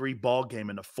 23-23 ball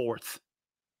game in the fourth.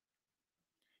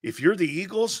 If you're the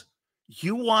Eagles,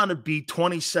 you want to be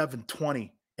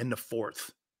 27-20 in the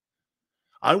fourth.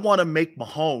 I want to make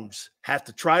Mahomes have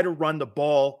to try to run the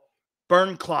ball,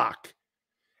 burn clock,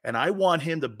 and I want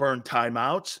him to burn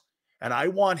timeouts, and I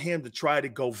want him to try to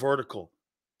go vertical.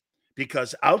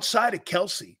 Because outside of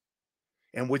Kelsey,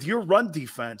 and with your run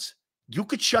defense, you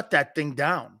could shut that thing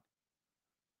down.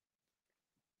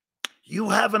 You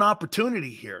have an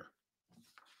opportunity here.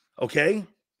 Okay?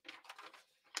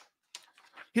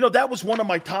 You know, that was one of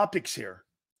my topics here.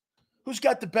 Who's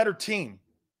got the better team?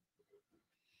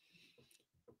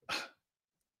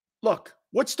 Look,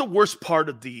 what's the worst part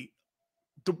of the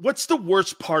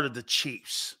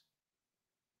Chiefs?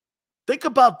 Think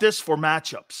about this for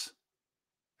matchups.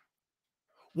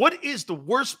 What is the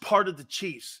worst part of the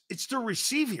Chiefs? It's the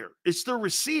receiver. It's the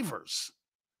receivers.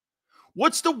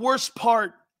 What's the worst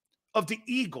part of the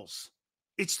Eagles?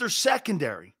 It's their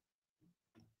secondary.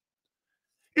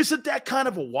 Isn't that kind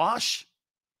of a wash?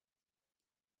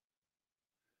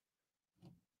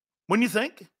 When you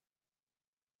think?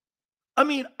 I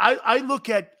mean, I look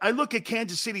at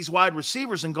Kansas City's wide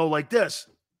receivers and go like this.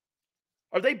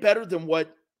 Are they better than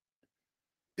what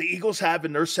the Eagles have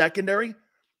in their secondary?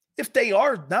 If they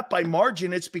are, not by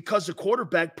margin, it's because the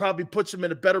quarterback probably puts them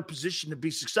in a better position to be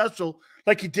successful,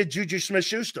 like he did Juju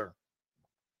Smith-Schuster.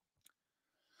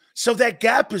 So that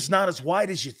gap is not as wide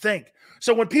as you think.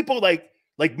 So when people like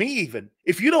me even,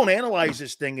 if you don't analyze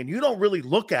this thing and you don't really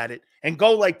look at it and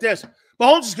go like this,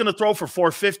 Mahomes is going to throw for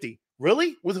 450.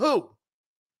 Really? With who?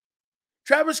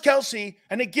 Travis Kelce,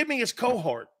 and they give me his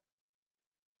cohort.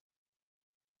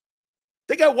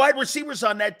 They got wide receivers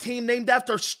on that team named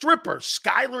after strippers,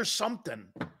 Skylar something,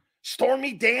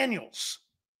 Stormy Daniels.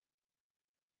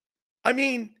 I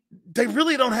mean, they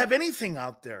really don't have anything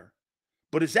out there.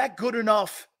 But is that good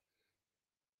enough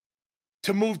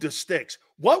to move the sticks?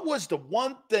 What was the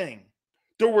one thing?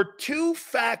 There were two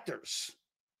factors.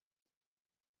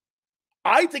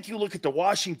 I think you look at the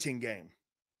Washington game.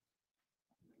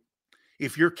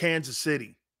 If you're Kansas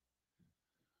City,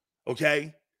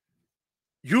 okay?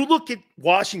 You look at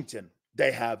Washington,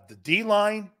 they have the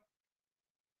D-line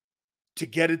to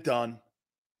get it done.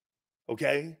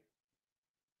 Okay?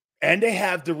 And they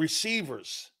have the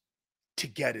receivers to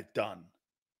get it done.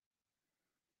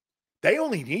 They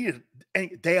only needed,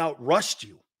 and they outrushed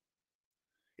you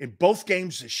in both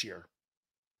games this year.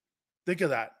 Think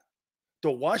of that. The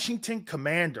Washington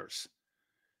Commanders,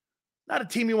 not a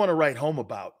team you want to write home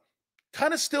about.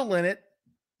 Kind of still in it.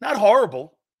 Not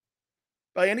horrible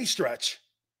by any stretch.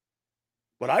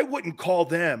 But I wouldn't call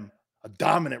them a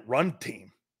dominant run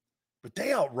team. But they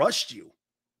outrushed you.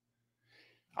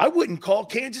 I wouldn't call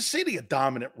Kansas City a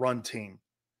dominant run team.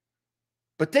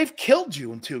 But they've killed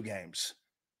you in 2 games.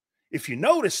 If you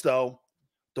notice, though,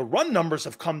 the run numbers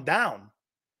have come down.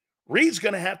 Reed's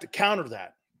going to have to counter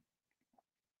that,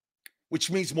 which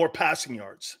means more passing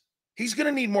yards. He's going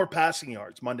to need more passing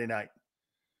yards Monday night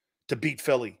to beat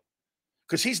Philly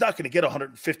because he's not going to get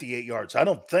 158 yards, I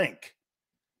don't think,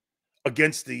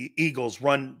 against the Eagles'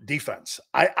 run defense.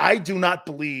 I do not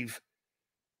believe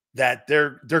that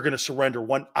they're going to surrender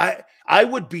one. I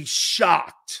would be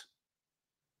shocked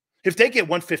if they get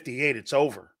 158. It's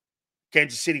over.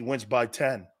 Kansas City wins by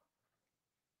 10.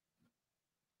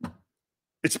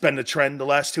 It's been the trend the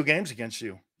last 2 games against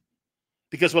you.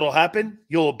 Because what will happen?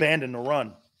 You'll abandon the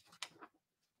run.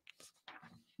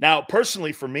 Now,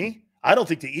 personally, for me, I don't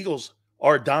think the Eagles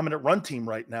are a dominant run team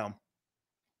right now.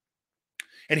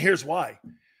 And here's why.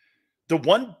 The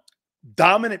one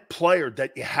dominant player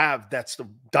that you have that's the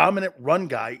dominant run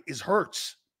guy is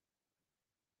Hurts.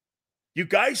 You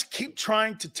guys keep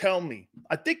trying to tell me,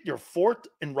 I think you're 4th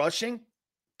in rushing.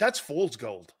 That's fool's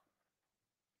gold.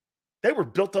 They were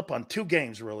built up on 2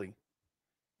 games, really.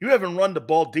 You haven't run the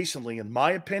ball decently, in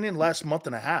my opinion, last month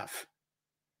and a half.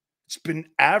 It's been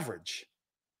average.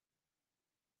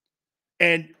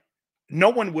 And no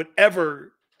one would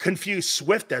ever confuse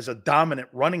Swift as a dominant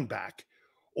running back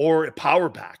or a power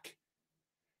back.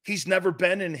 He's never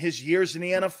been in his years in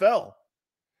the NFL.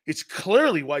 It's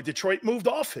clearly why Detroit moved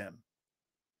off him.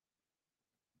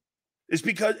 It's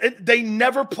because they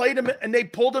never played him, and they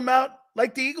pulled him out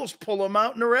like the Eagles pull him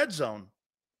out in the red zone.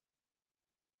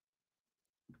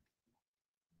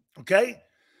 Okay?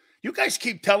 You guys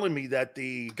keep telling me that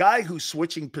the guy who's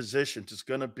switching positions is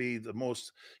going to be the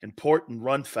most important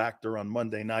run factor on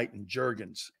Monday night in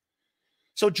Juergens.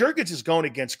 So Juergens is going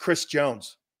against Chris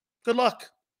Jones. Good luck.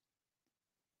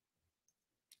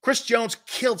 Chris Jones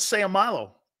killed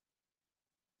Sayamalo.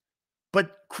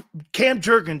 But Cam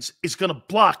Juergens is going to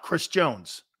block Chris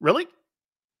Jones. Really?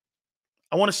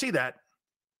 I want to see that.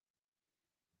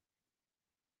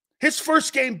 His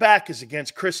first game back is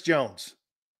against Chris Jones.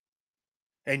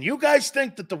 And you guys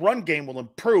think that the run game will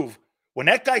improve when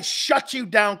that guy shuts you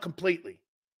down completely.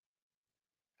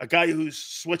 A guy who's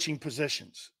switching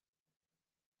positions.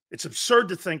 It's absurd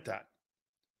to think that.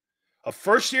 A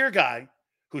first-year guy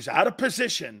who's out of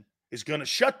position is going to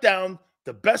shut down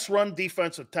the best run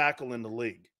defensive tackle in the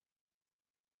league.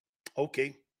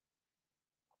 Okay.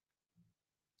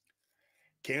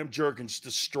 Cam Juergens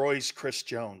destroys Chris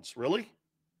Jones. Really?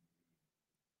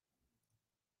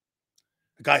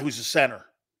 A guy who's a center.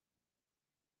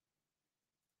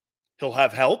 He'll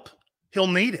have help. He'll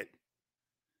need it.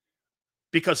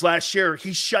 Because last year,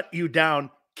 he shut you down,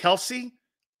 Kelsey,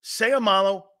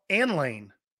 Sayamalo, and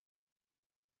Lane.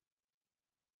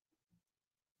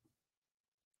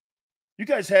 You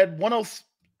guys had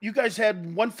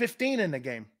 115 in the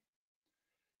game.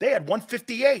 They had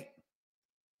 158.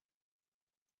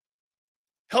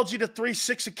 Held you to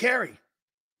 3.6 a carry.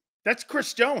 That's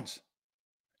Chris Jones.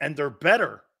 And they're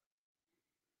better.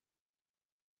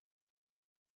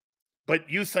 But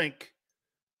you think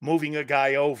moving a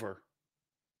guy over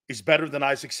is better than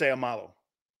Isaac Sayamalo.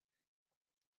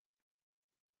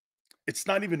 It's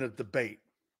not even a debate,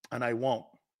 and I won't.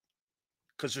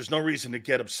 Because there's no reason to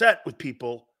get upset with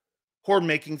people who are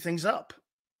making things up.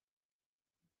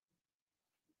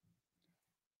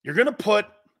 You're going to put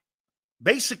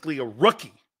basically a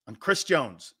rookie on Chris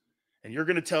Jones, and you're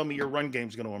going to tell me your run game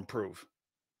is going to improve.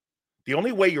 The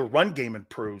only way your run game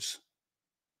improves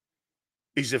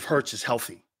is if Hurts is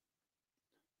healthy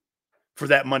for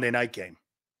that Monday night game.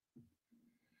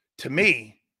 To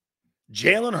me,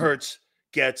 Jalen Hurts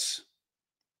gets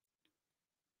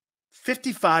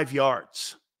 55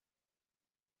 yards.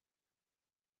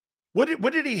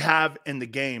 What did he have in the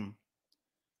game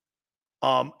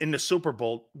in the Super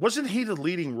Bowl? Wasn't he the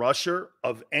leading rusher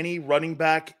of any running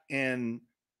back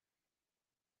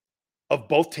of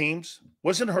both teams?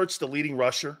 Wasn't Hurts the leading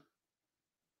rusher?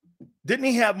 Didn't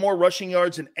he have more rushing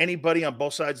yards than anybody on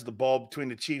both sides of the ball between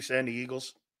the Chiefs and the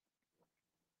Eagles?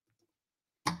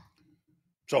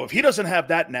 So if he doesn't have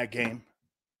that in that game,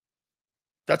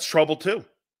 that's trouble too.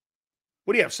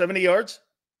 What do you have, 70 yards?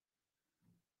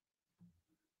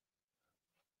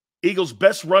 Eagles'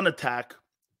 best run attack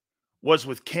was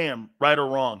with Cam, right or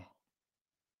wrong?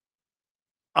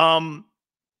 I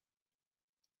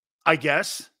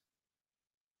guess.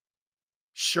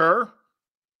 Sure.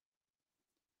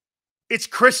 It's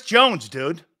Chris Jones,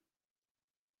 dude.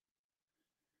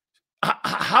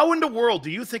 How in the world do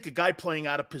you think a guy playing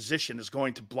out of position is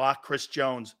going to block Chris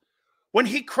Jones when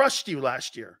he crushed you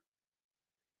last year?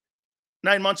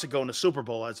 9 months ago in the Super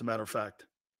Bowl, as a matter of fact.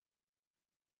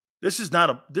 This is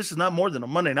not more than a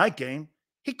Monday night game.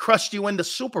 He crushed you in the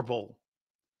Super Bowl.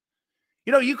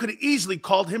 You know, you could have easily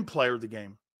called him player of the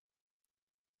game.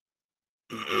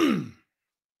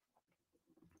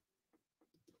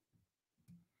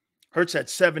 Hurts had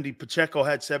 70. Pacheco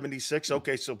had 76.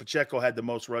 Okay, so Pacheco had the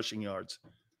most rushing yards.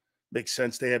 Makes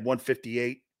sense. They had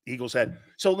 158. Eagles had.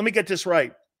 So let me get this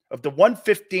right. Of the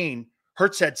 115,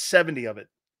 Hurts had 70 of it.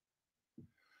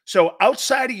 So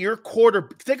outside of your quarter,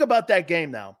 think about that game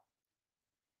now.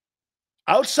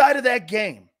 Outside of that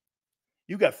game,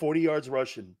 you got 40 yards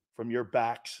rushing from your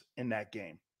backs in that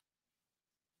game.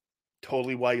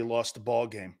 Totally why you lost the ball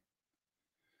game.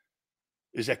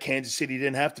 Is that Kansas City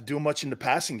didn't have to do much in the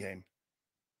passing game.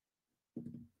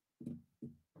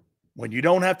 When you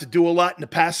don't have to do a lot in the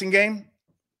passing game,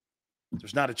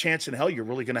 there's not a chance in hell you're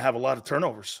really going to have a lot of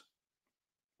turnovers.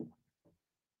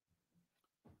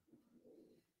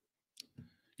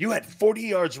 You had 40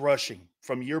 yards rushing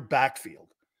from your backfield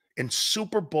in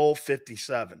Super Bowl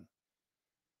 57.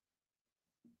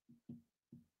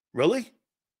 Really?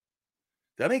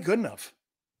 That ain't good enough.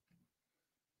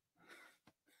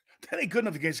 That ain't good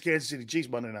enough against Kansas City Chiefs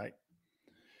Monday night.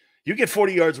 You get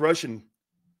 40 yards rushing.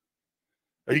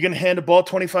 Are you going to hand the ball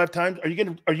 25 times? Are you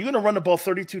going to run the ball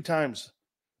 32 times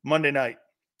Monday night?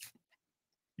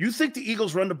 You think the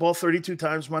Eagles run the ball 32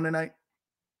 times Monday night?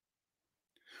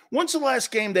 When's the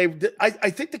last game I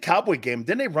think the Cowboy game,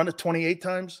 didn't they run it 28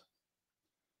 times?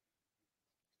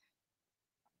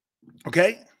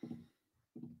 Okay.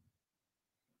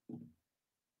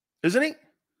 Isn't he?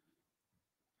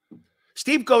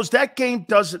 Steve goes, that game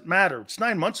doesn't matter. It's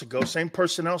 9 months ago. Same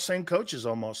personnel, same coaches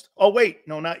almost. Oh, wait.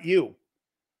 No, not you.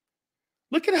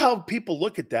 Look at how people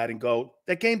look at that and go,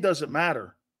 that game doesn't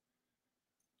matter.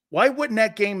 Why wouldn't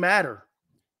that game matter?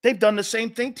 They've done the same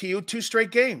thing to you 2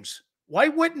 straight games. Why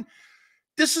wouldn't?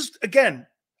 This is, again,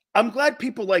 I'm glad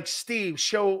people like Steve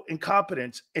show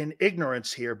incompetence and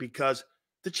ignorance here because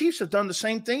the Chiefs have done the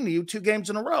same thing to you 2 games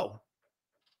in a row.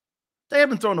 They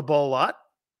haven't thrown the ball a lot.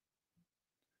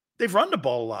 They've run the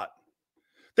ball a lot.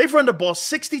 They've run the ball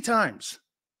 60 times.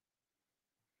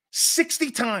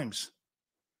 60 times.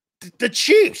 The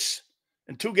Chiefs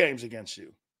in 2 games against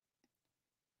you.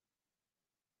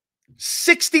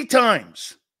 60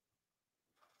 times.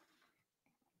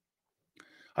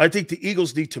 I think the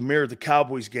Eagles need to mirror the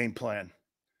Cowboys' game plan.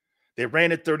 They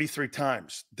ran it 33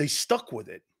 times. They stuck with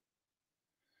it.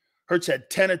 Hurts had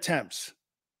 10 attempts.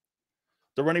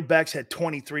 The running backs had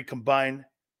 23 combined.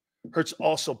 Hurts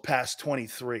also passed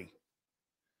 23.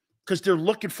 Because they're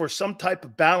looking for some type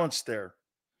of balance there.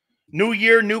 New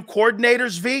year, new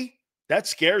coordinators, V? That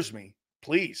scares me.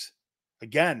 Please.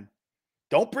 Again,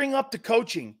 don't bring up the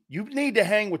coaching. You need to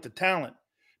hang with the talent.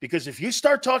 Because if you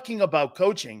start talking about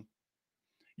coaching,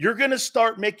 you're going to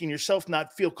start making yourself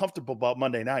not feel comfortable about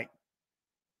Monday night.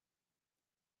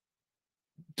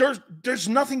 There's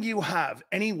nothing you have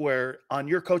anywhere on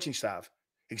your coaching staff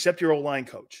except your O-line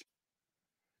coach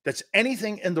that's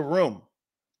anything in the room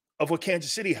of what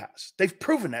Kansas City has. They've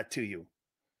proven that to you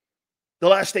the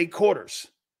last 8 quarters.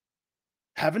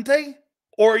 Haven't they?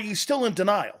 Or are you still in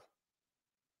denial?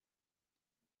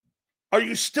 Are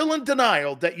you still in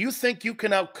denial that you think you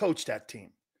can outcoach that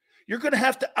team? You're going to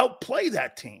have to outplay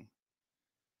that team.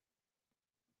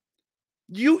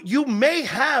 You may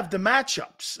have the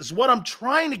matchups, is what I'm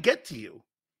trying to get to you,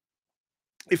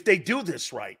 if they do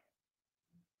this right.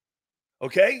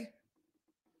 Okay?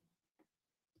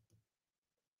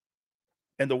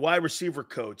 And the wide receiver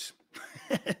coach.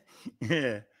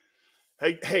 Yeah.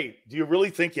 Hey, do you really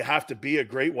think you have to be a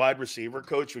great wide receiver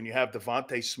coach when you have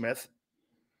Devontae Smith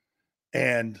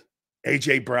and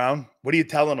A.J. Brown? What are you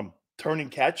telling them? Turn and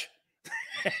catch?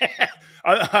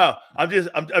 I'm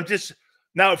just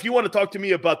now, if you want to talk to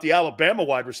me about the Alabama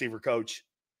wide receiver coach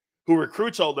who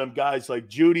recruits all them guys like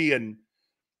Judy and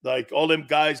like all them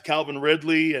guys, Calvin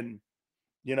Ridley and,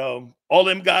 you know, all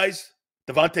them guys,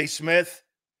 Devontae Smith.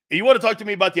 And you want to talk to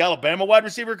me about the Alabama wide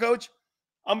receiver coach?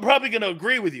 I'm probably going to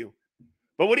agree with you.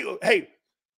 But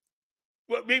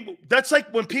that's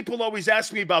like when people always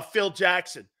ask me about Phil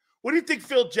Jackson. What do you think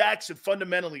Phil Jackson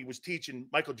fundamentally was teaching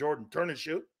Michael Jordan? Turn and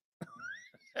shoot?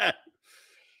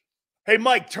 Hey,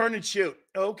 Mike, turn and shoot.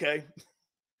 Okay.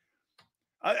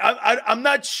 I'm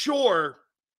not sure,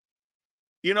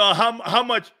 how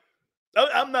much.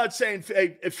 I'm not saying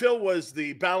if Phil was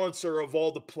the balancer of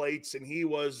all the plates and he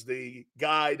was the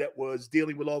guy that was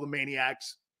dealing with all the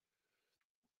maniacs.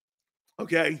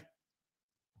 Okay.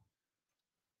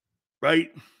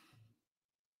 Right.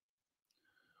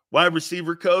 Wide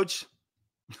receiver coach.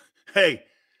 Hey,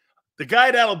 the guy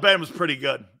at Alabama is pretty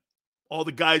good. All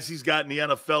the guys he's got in the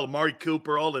NFL, Amari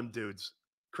Cooper, all them dudes.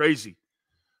 Crazy.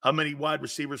 How many wide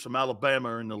receivers from Alabama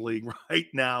are in the league right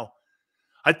now?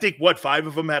 I think, 5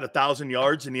 of them had 1,000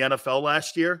 yards in the NFL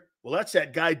last year? Well, that's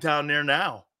that guy down there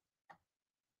now.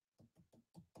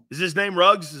 Is his name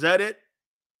Ruggs? Is that it?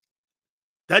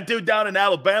 That dude down in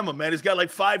Alabama, man, he's got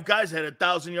like 5 guys that had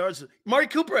 1,000 yards. Amari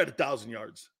Cooper had 1,000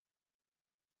 yards.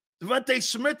 Devontae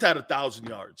Smith had 1,000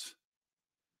 yards.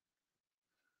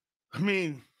 I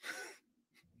mean,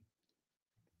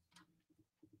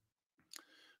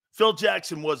 Phil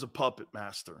Jackson was a puppet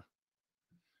master.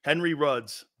 Henry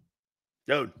Ruggs.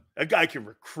 Dude, that guy can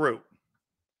recruit.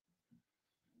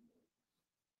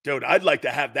 Dude, I'd like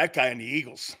to have that guy in the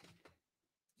Eagles.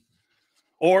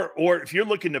 Or if you're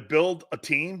looking to build a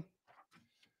team,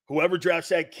 whoever drafts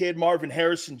that kid, Marvin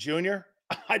Harrison Jr.,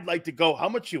 I'd like to go, how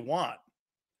much you want?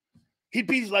 He'd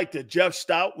be like the Jeff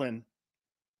Stoutland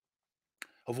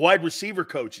of wide receiver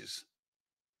coaches.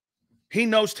 He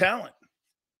knows talent.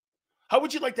 How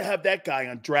would you like to have that guy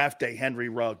on draft day, Henry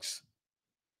Ruggs?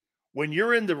 When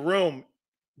you're in the room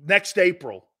next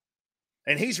April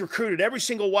and he's recruited every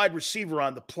single wide receiver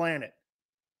on the planet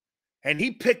and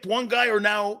he picked one guy or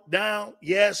now,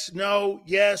 yes, no,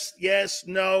 yes,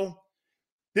 no.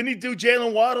 Didn't he do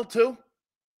Jalen Waddle too?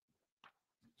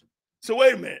 So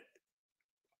wait a minute.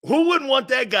 Who wouldn't want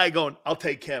that guy going, I'll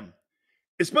take him?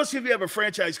 Especially if you have a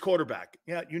franchise quarterback.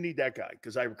 Yeah, you need that guy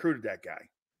because I recruited that guy.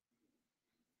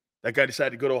 That guy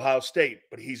decided to go to Ohio State,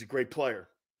 but he's a great player.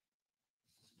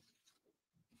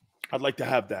 I'd like to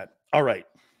have that. All right.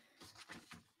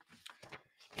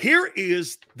 Here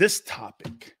is this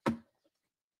topic.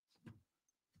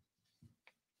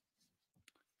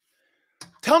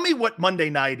 Tell me what Monday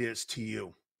night is to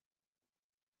you.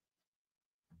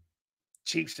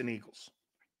 Chiefs and Eagles.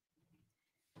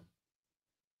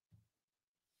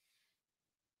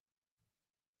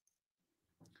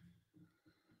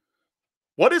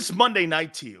 What is Monday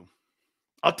night to you?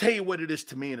 I'll tell you what it is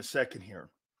to me in a second here.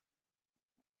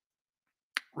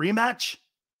 Rematch?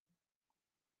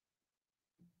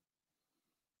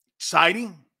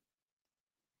 Exciting?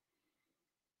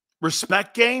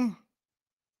 Respect game?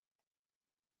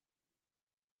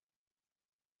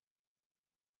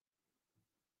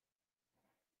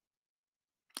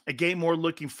 A game we're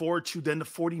looking forward to than the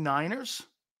 49ers?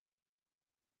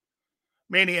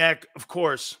 Maniac, of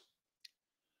course,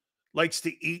 likes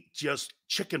to eat just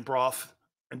chicken broth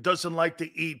and doesn't like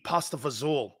to eat pasta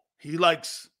fazool. He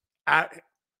likes,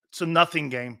 it's a nothing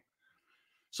game.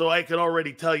 So I can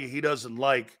already tell you he doesn't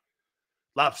like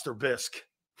lobster bisque.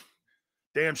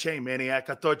 Damn shame, Maniac.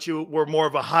 I thought you were more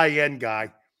of a high-end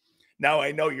guy. Now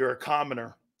I know you're a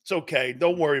commoner. It's okay.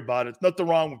 Don't worry about it. Nothing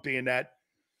wrong with being that.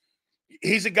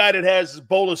 He's a guy that has a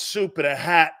bowl of soup and a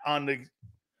hat on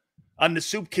the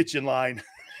soup kitchen line.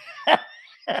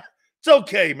 It's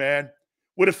okay, man.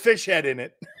 With a fish head in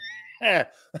it.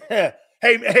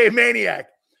 Hey, Maniac.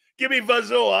 Give me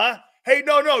Vazoo, huh? Hey,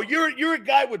 no. You're a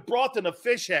guy with broth and a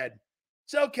fish head.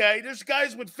 It's okay. There's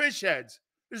guys with fish heads.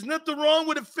 There's nothing wrong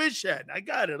with a fish head. I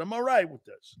got it. I'm all right with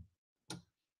this.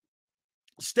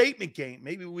 Statement game.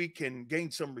 Maybe we can gain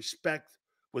some respect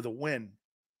with a win.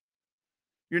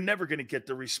 You're never going to get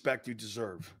the respect you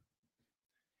deserve.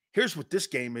 Here's what this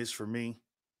game is for me.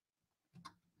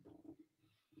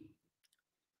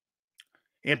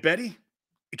 Aunt Betty,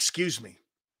 excuse me.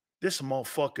 This is a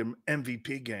motherfucking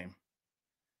MVP game.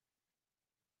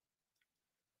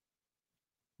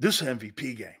 This is an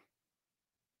MVP game.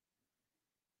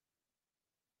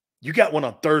 You got one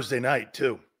on Thursday night,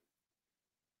 too.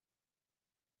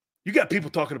 You got people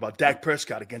talking about Dak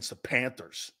Prescott against the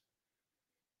Panthers,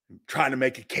 trying to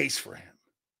make a case for him.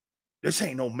 This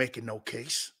ain't no making no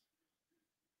case.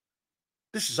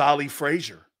 This is Ali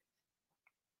Frazier.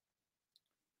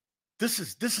 This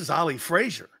is Ali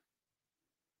Frazier.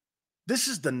 This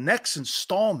is the next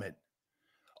installment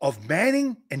of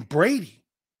Manning and Brady.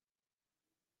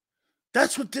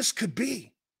 That's what this could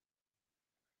be.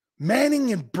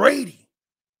 Manning and Brady.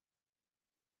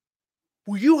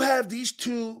 Will you have these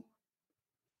two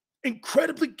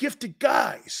incredibly gifted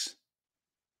guys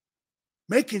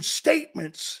making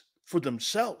statements for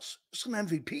themselves? It's an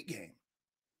MVP game.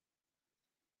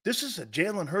 This is a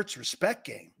Jalen Hurts respect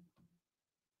game.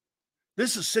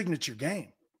 This is a signature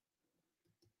game.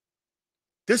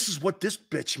 This is what this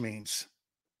bitch means.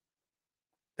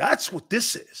 That's what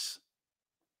this is.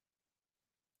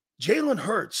 Jalen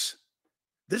Hurts,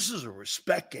 this is a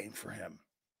respect game for him.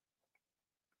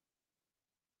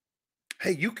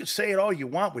 Hey, you can say it all you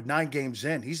want with 9 games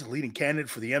in. He's the leading candidate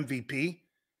for the MVP.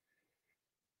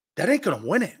 That ain't going to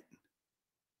win it.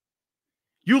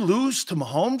 You lose to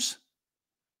Mahomes,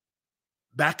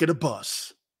 back of the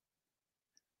bus.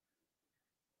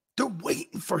 They're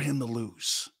waiting for him to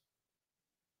lose.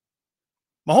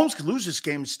 Mahomes could lose this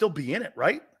game and still be in it,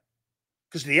 right?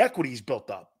 Because of the equity he's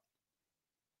built up.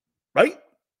 Right?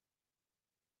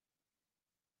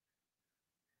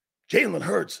 Jalen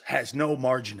Hurts has no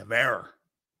margin of error.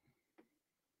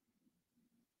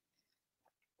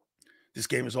 This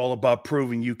game is all about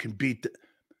proving you can beat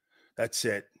that's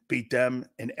it. Beat them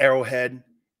in Arrowhead.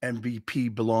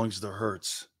 MVP belongs to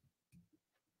Hurts.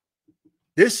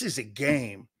 This is a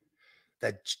game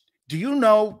that, do you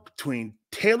know, between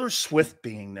Taylor Swift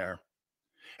being there,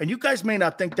 and you guys may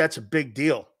not think that's a big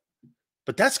deal,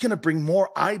 but that's going to bring more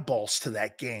eyeballs to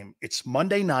that game. It's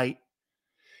Monday night.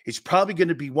 It's probably going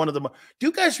to be one of them. Do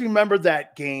you guys remember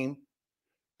that game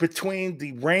between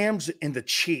the Rams and the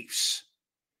Chiefs?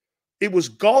 It was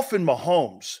Goff and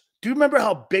Mahomes. Do you remember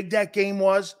how big that game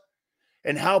was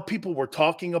and how people were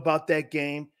talking about that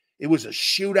game? It was a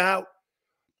shootout.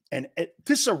 And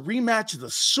this is a rematch of the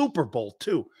Super Bowl,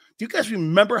 too. Do you guys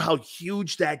remember how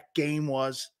huge that game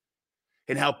was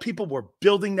and how people were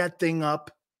building that thing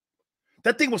up?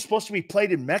 That thing was supposed to be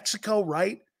played in Mexico,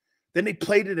 right? Then they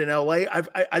played it in L.A.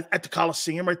 At the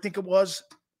Coliseum, I think it was.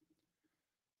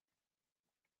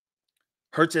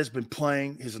 Hurts has been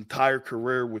playing his entire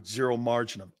career with zero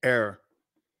margin of error.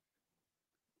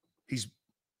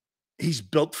 He's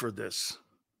built for this.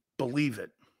 Believe it.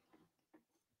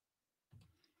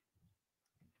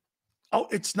 Oh,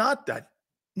 it's not that.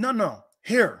 No.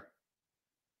 Here.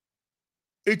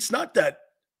 It's not that.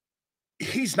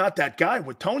 He's not that guy,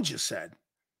 what Tone just said.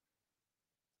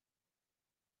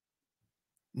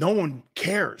 No one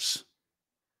cares.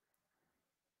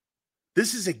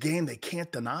 This is a game, they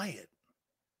can't deny it.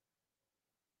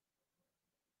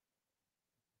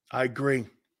 I agree.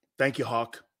 Thank you,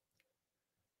 Hawk.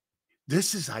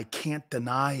 This is, I can't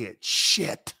deny it.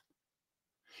 Shit.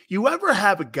 You ever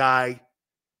have a guy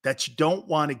that you don't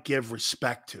want to give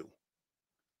respect to?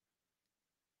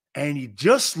 And you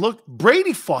just look,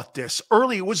 Brady fought this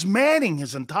early. It was Manning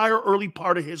his entire early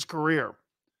part of his career.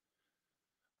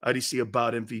 How do you see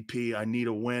about MVP? I need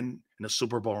a win and a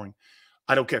Super Bowl ring.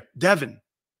 I don't care. Devin,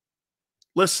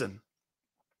 listen,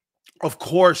 of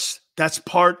course, that's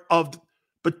part of,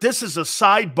 but this is a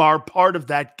sidebar part of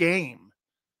that game.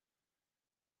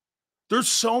 There's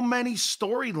so many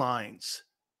storylines.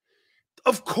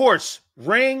 Of course,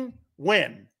 ring,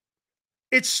 win.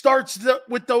 It starts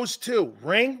with those two.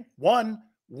 Ring, one,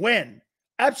 win.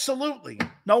 Absolutely.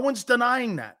 No one's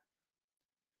denying that.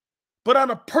 But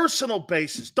on a personal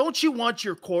basis, don't you want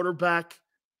your quarterback,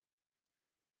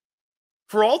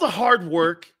 for all the hard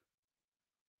work,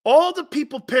 all the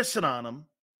people pissing on him,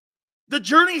 the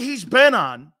journey he's been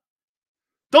on,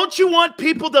 don't you want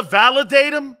people to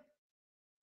validate him?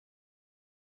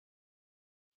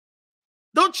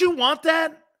 Don't you want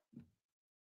that?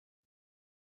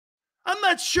 I'm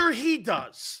not sure he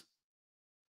does.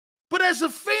 But as a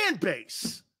fan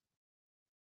base,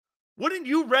 wouldn't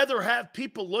you rather have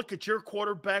people look at your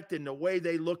quarterback than the way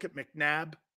they look at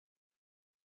McNabb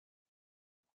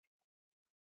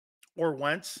or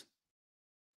Wentz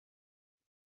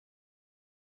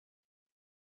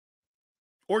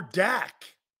or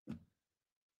Dak?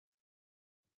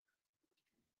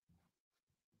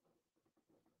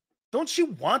 Don't you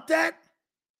want that?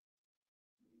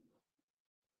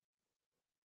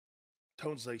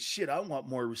 Tone's like, shit, I want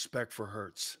more respect for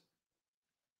Hurts.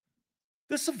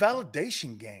 This is a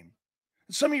validation game.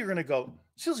 And some of you are going to go,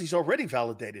 he's already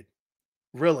validated.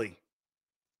 Really?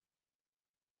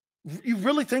 You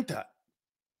really think that?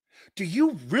 Do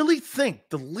you really think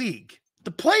the league,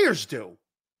 the players do?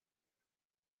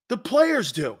 The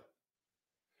players do.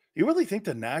 You really think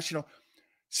the national,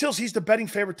 Sills, he's the betting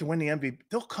favorite to win the MVP.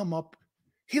 They'll come up.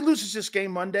 He loses this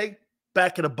game Monday,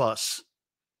 back at a bus.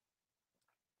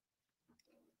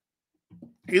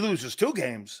 He loses 2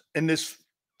 games in this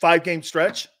 5-game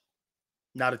stretch,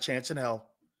 not a chance in hell.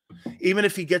 Even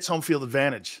if he gets home field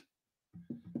advantage.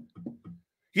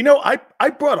 You know, I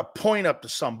brought a point up to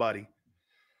somebody.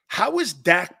 How is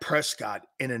Dak Prescott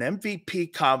in an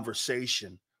MVP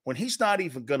conversation when he's not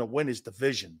even going to win his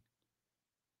division?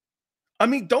 I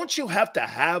mean, don't you have to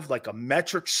have like a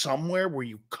metric somewhere where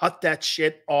you cut that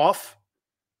shit off?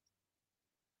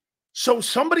 So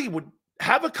somebody would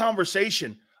have a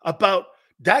conversation about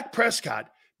Dak Prescott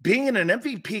being in an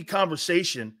MVP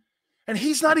conversation, and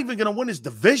he's not even going to win his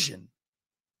division.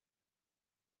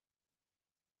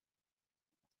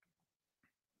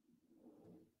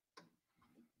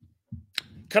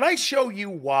 Can I show you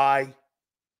why?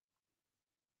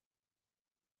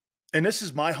 And this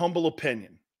is my humble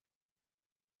opinion.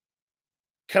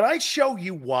 Can I show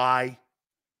you why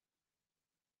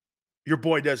your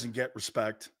boy doesn't get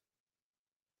respect?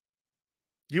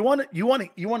 You want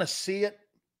to see it?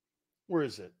 Where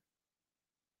is it?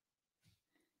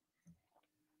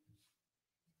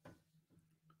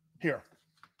 Here.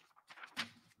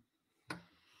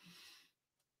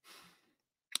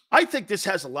 I think this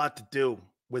has a lot to do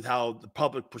with how the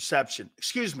public perception,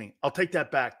 excuse me, I'll take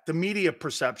that back. The media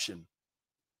perception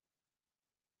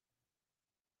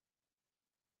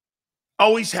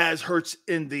always has Hurts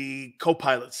in the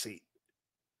co-pilot seat.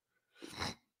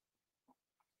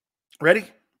 Ready?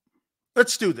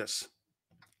 Let's do this.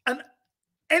 And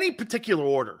any particular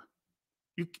order.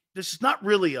 This is not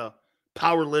really a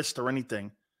power list or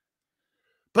anything.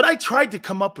 But I tried to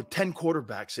come up with 10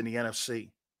 quarterbacks in the NFC.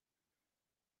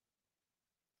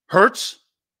 Hurts,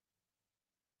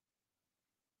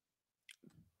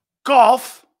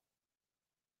 Goff,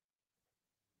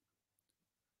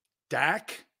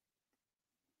 Dak,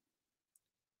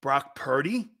 Brock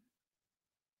Purdy,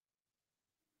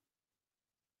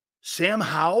 Sam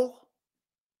Howell,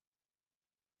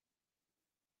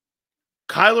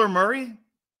 Kyler Murray,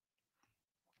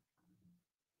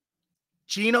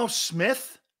 Geno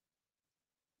Smith,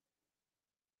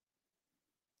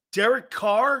 Derek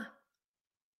Carr,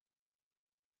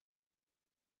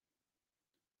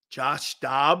 Josh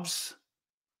Dobbs,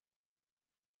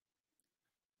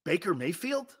 Baker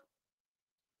Mayfield.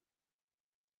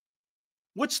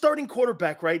 What starting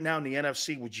quarterback right now in the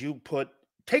NFC would you put?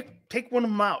 Take one of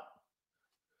them out.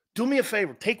 Do me a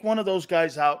favor. Take one of those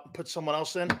guys out and put someone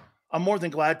else in. I'm more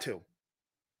than glad to.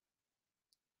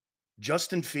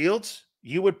 Justin Fields,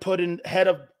 you would put in ahead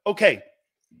of, okay,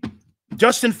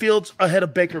 Justin Fields ahead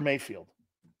of Baker Mayfield.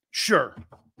 Sure.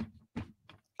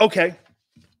 Okay.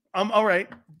 All right.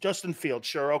 Justin Fields,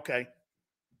 sure, okay.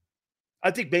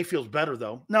 I think Mayfield's better,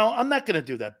 though. No, I'm not going to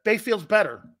do that. Mayfield's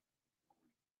better.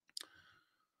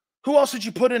 Who else would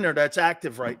you put in there that's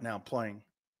active right now playing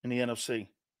in the NFC?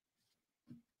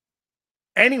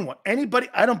 Anyone, anybody?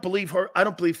 I don't believe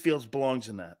Fields belongs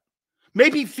in that.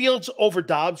 Maybe Fields over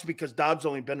Dobbs because Dobbs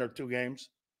only been there 2 games.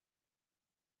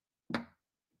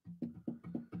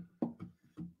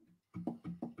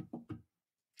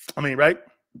 I mean, right?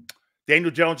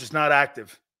 Daniel Jones is not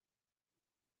active.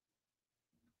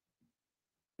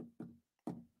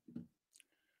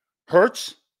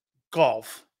 Hurts,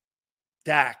 Goff,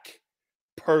 Dak,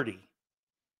 Purdy,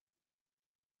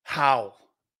 Howell,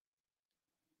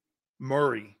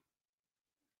 Murray,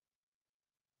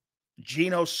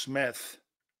 Geno Smith,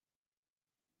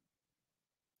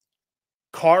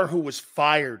 Carr, who was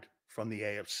fired from the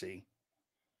AFC.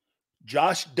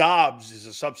 Josh Dobbs is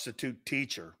a substitute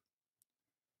teacher.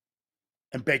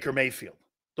 And Baker Mayfield.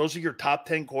 Those are your top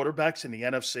 10 quarterbacks in the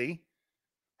NFC?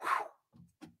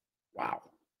 Whew. Wow.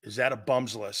 Is that a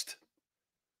bums list?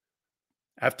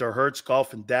 After Hurts,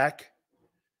 Goff, and Dak,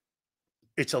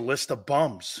 it's a list of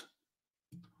bums.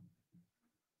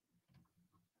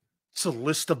 It's a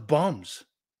list of bums.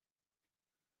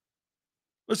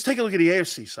 Let's take a look at the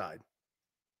AFC side.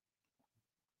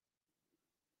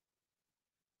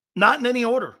 Not in any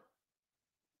order.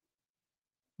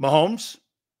 Mahomes,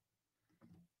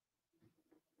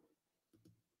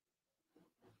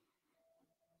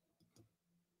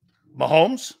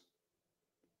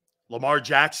 Lamar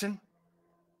Jackson,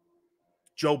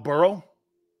 Joe Burrow,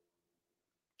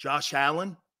 Josh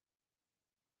Allen,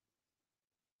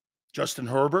 Justin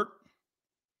Herbert,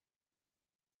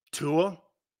 Tua,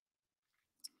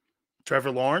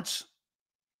 Trevor Lawrence,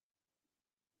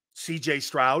 CJ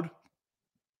Stroud.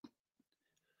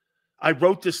 I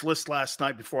wrote this list last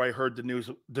night before I heard the news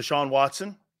of Deshaun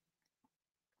Watson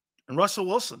and Russell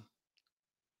Wilson.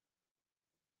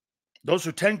 Those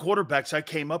are 10 quarterbacks I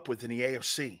came up with in the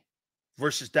AFC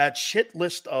versus that shit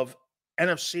list of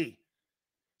NFC.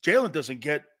 Jalen doesn't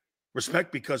get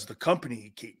respect because of the company he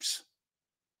keeps.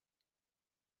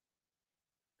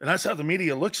 And that's how the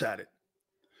media looks at it.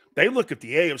 They look at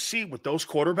the AFC with those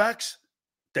quarterbacks.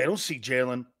 They don't see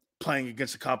Jalen playing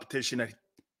against the competition that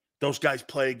those guys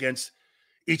play against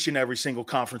each and every single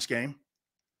conference game.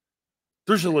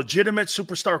 There's a legitimate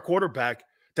superstar quarterback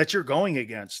that you're going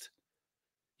against.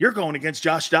 You're going against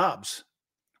Josh Dobbs,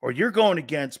 or you're going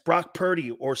against Brock Purdy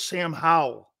or Sam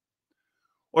Howell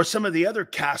or some of the other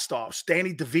cast-offs,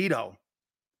 Danny DeVito.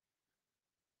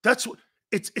 That's what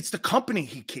It's the company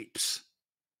he keeps.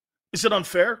 Is it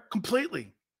unfair?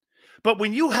 Completely. But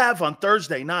when you have on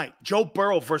Thursday night Joe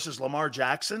Burrow versus Lamar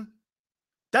Jackson,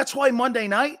 that's why Monday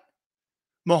night,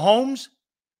 Mahomes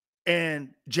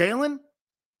and Jalen,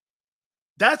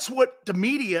 that's what the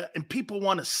media and people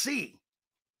want to see.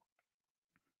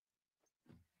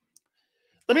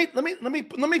 Let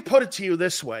me put it to you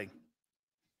this way.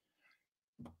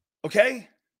 Okay?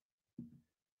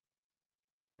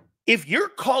 If you're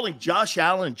calling Josh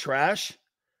Allen trash,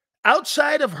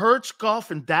 outside of Hurts,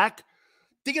 Goff, and Dak,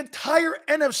 the entire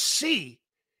NFC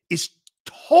is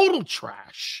total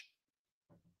trash.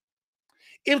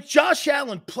 If Josh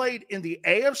Allen played in the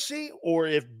AFC or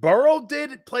if Burrow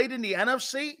played in the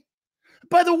NFC,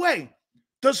 by the way,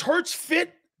 does Hurts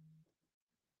fit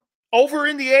over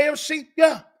in the AFC?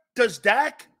 Yeah. Does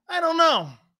Dak? I don't know.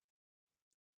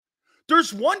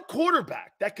 There's one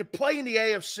quarterback that could play in the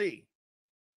AFC,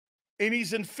 and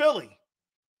he's in Philly.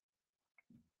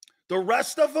 The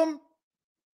rest of them,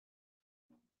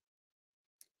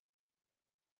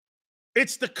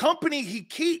 it's the company he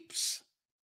keeps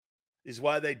is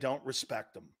why they don't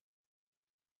respect him.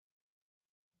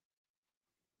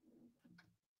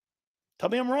 Tell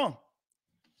me I'm wrong.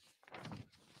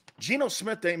 Geno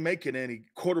Smith ain't making any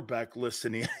quarterback lists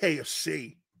in the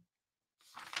AFC.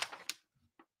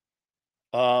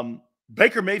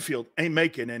 Baker Mayfield ain't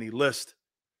making any list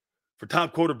for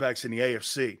top quarterbacks in the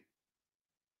AFC.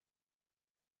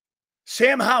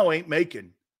 Sam Howell ain't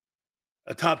making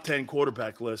a top 10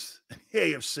 quarterback list in the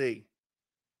AFC.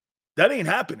 That ain't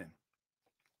happening.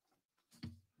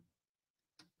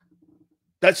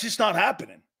 That's just not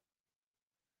happening.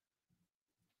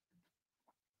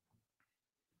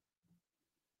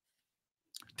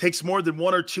 Takes more than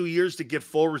 1 or 2 years to get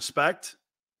full respect.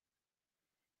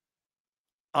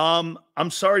 I'm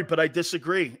sorry, but I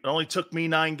disagree. It only took me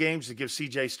 9 games to give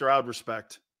CJ Stroud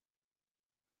respect.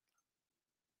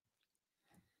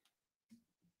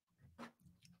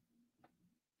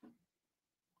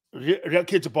 That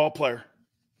kid's a ball player.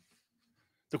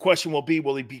 The question will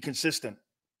he be consistent?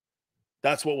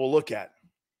 That's what we'll look at.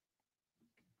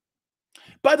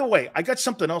 By the way, I got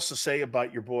something else to say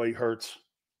about your boy Hurts.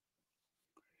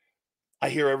 I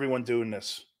hear everyone doing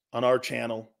this on our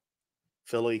channel,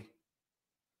 Philly,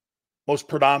 most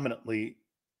predominantly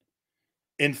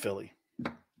in Philly.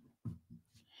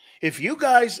 If you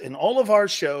guys in all of our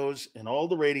shows and all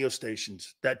the radio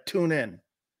stations that tune in,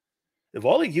 if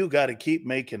all of you got to keep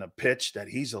making a pitch that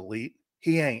he's elite,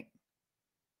 he ain't.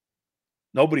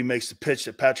 Nobody makes the pitch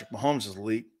that Patrick Mahomes is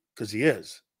elite because he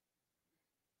is.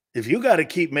 If you got to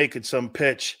keep making some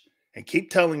pitch and keep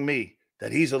telling me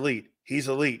that he's elite, he's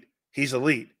elite, he's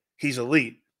elite, he's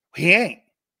elite, he ain't.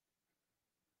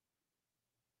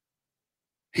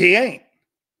 He ain't.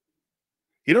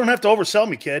 You don't have to oversell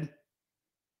me, kid.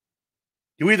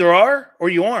 You either are or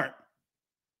you aren't.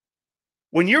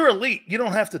 When you're elite, you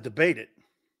don't have to debate it.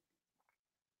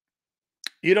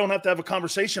 You don't have to have a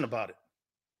conversation about it.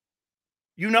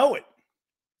 You know it.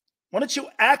 Why don't you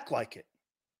act like it?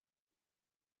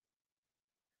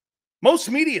 Most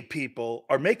media people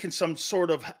are making some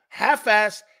sort of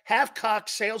half-ass, half-cocked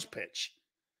sales pitch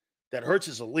that Hurts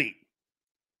is elite.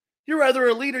 You're either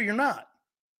elite or you're not.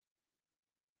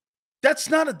 That's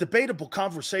not a debatable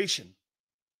conversation.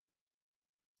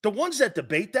 The ones that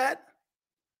debate that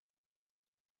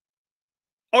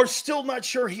are still not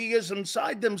sure he is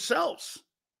inside themselves.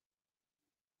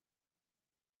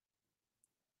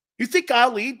 You think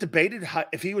Ali debated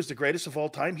if he was the greatest of all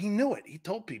time? He knew it. He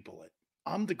told people it.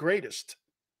 I'm the greatest.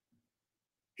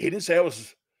 He didn't say I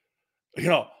was,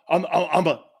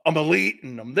 I'm elite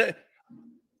and I'm there.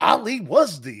 Ali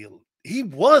was he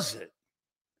was it.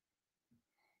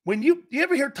 When you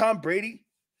ever hear Tom Brady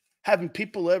having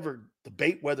people ever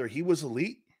debate whether he was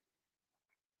elite?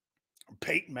 Or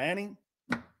Peyton Manning?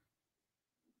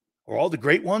 Or all the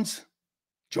great ones?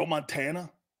 Joe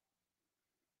Montana?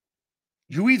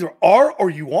 You either are or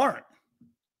you aren't.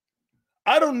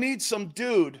 I don't need some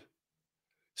dude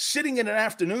sitting in an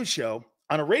afternoon show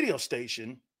on a radio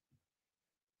station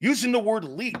using the word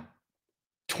elite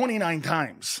 29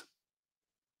 times.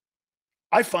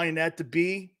 I find that to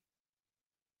be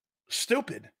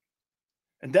stupid.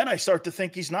 And then I start to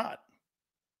think he's not.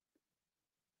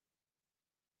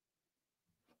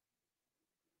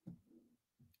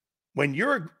 When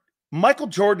you're Michael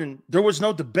Jordan, there was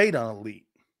no debate on elite.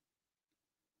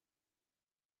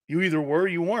 You either were or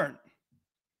you weren't.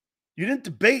 You didn't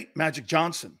debate Magic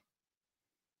Johnson.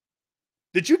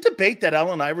 Did you debate that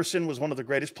Allen Iverson was one of the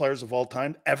greatest players of all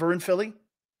time ever in Philly?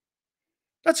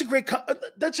 That's a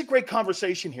great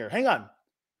conversation here. Hang on.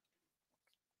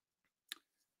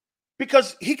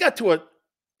 Because he got to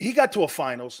he got to a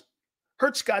finals.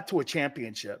 Hurts got to a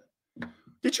championship.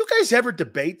 Did you guys ever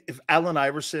debate if Allen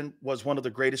Iverson was one of the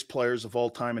greatest players of all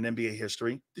time in NBA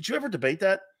history? Did you ever debate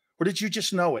that? Or did you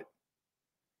just know it?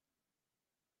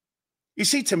 You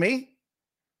see, to me,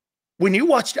 when you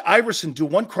watched Iverson do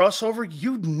one crossover,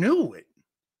 you knew it.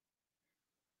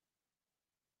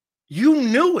 You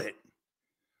knew it.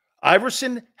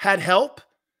 Iverson had help.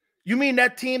 You mean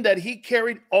that team that he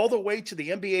carried all the way to the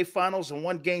NBA Finals and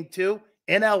won Game 2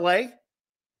 in LA?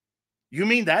 You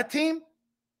mean that team?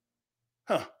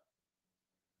 Huh.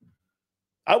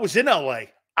 I was in LA.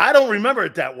 I don't remember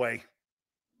it that way.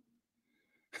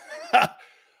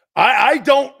 I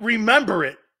don't remember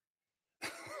it.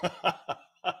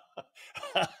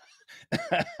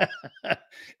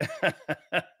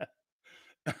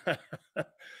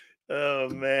 Oh,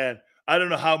 man. I don't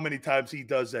know how many times he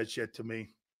does that shit to me.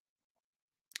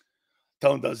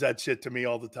 Tone does that shit to me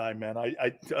all the time, man.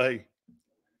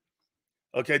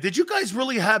 Okay. Did you guys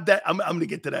really have that? I'm going to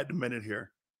get to that in a minute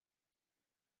here.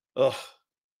 Ugh.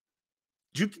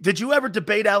 Did you ever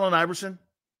debate Allen Iverson?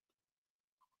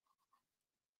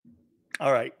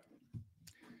 All right.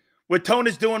 What Tone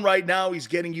is doing right now, he's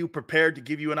getting you prepared to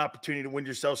give you an opportunity to win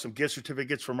yourself some gift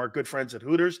certificates from our good friends at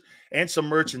Hooters and some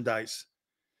merchandise.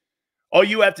 All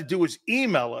you have to do is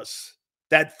email us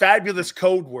that fabulous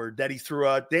code word that he threw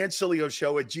out,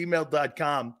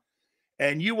 dansileo@gmail.com,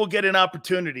 and you will get an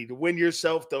opportunity to win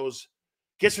yourself those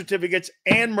gift certificates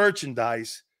and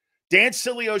merchandise.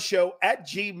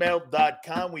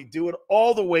 dansileo@gmail.com. We do it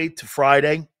all the way to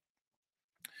Friday.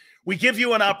 We give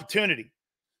you an opportunity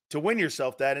to win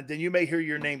yourself that, and then you may hear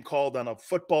your name called on a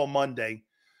football Monday,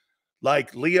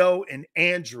 like Leo and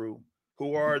Andrew,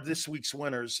 who are this week's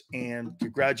winners, and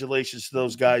congratulations to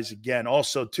those guys again.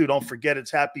 Also, too, don't forget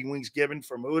it's Happy Wingsgiving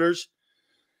from Hooters.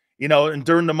 You know, and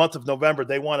during the month of November,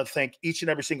 they want to thank each and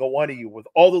every single one of you with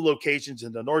all the locations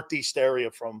in the Northeast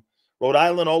area from Rhode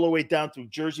Island all the way down through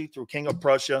Jersey, through King of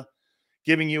Prussia,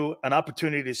 giving you an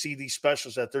opportunity to see these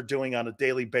specials that they're doing on a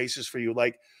daily basis for you,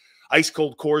 like Ice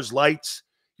Cold Coors Lights.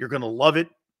 You're going to love it.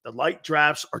 The light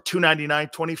drafts are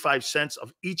 $2.99, 25 cents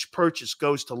of each purchase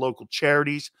goes to local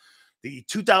charities. The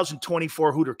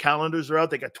 2024 Hooter calendars are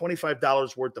out. They got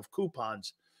 $25 worth of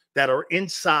coupons that are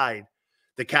inside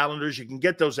the calendars. You can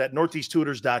get those at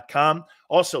northeasthooters.com.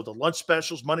 Also, the lunch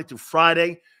specials Monday through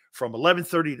Friday from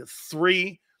 11:30 to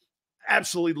 3.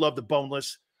 Absolutely love the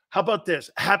boneless. How about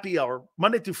this? Happy hour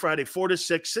Monday through Friday, 4 to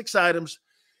 6, 6 items,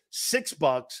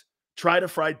 $6. Try to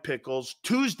fried pickles.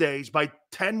 Tuesdays, buy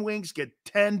 10 wings, get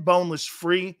 10 boneless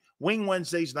free. Wing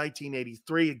Wednesdays,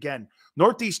 1983. Again,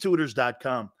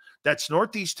 northeasthooters.com. That's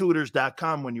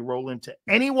northeasthooters.com. When you roll into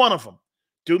any one of them,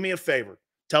 do me a favor.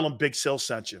 Tell them Big Sil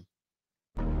sent you.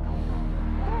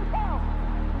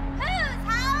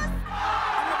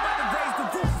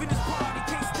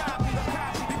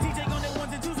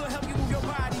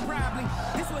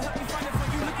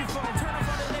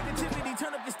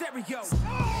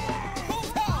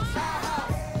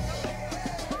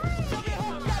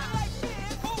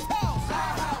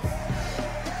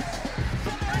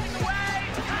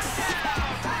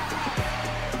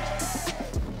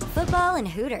 Football and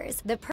Hooters, the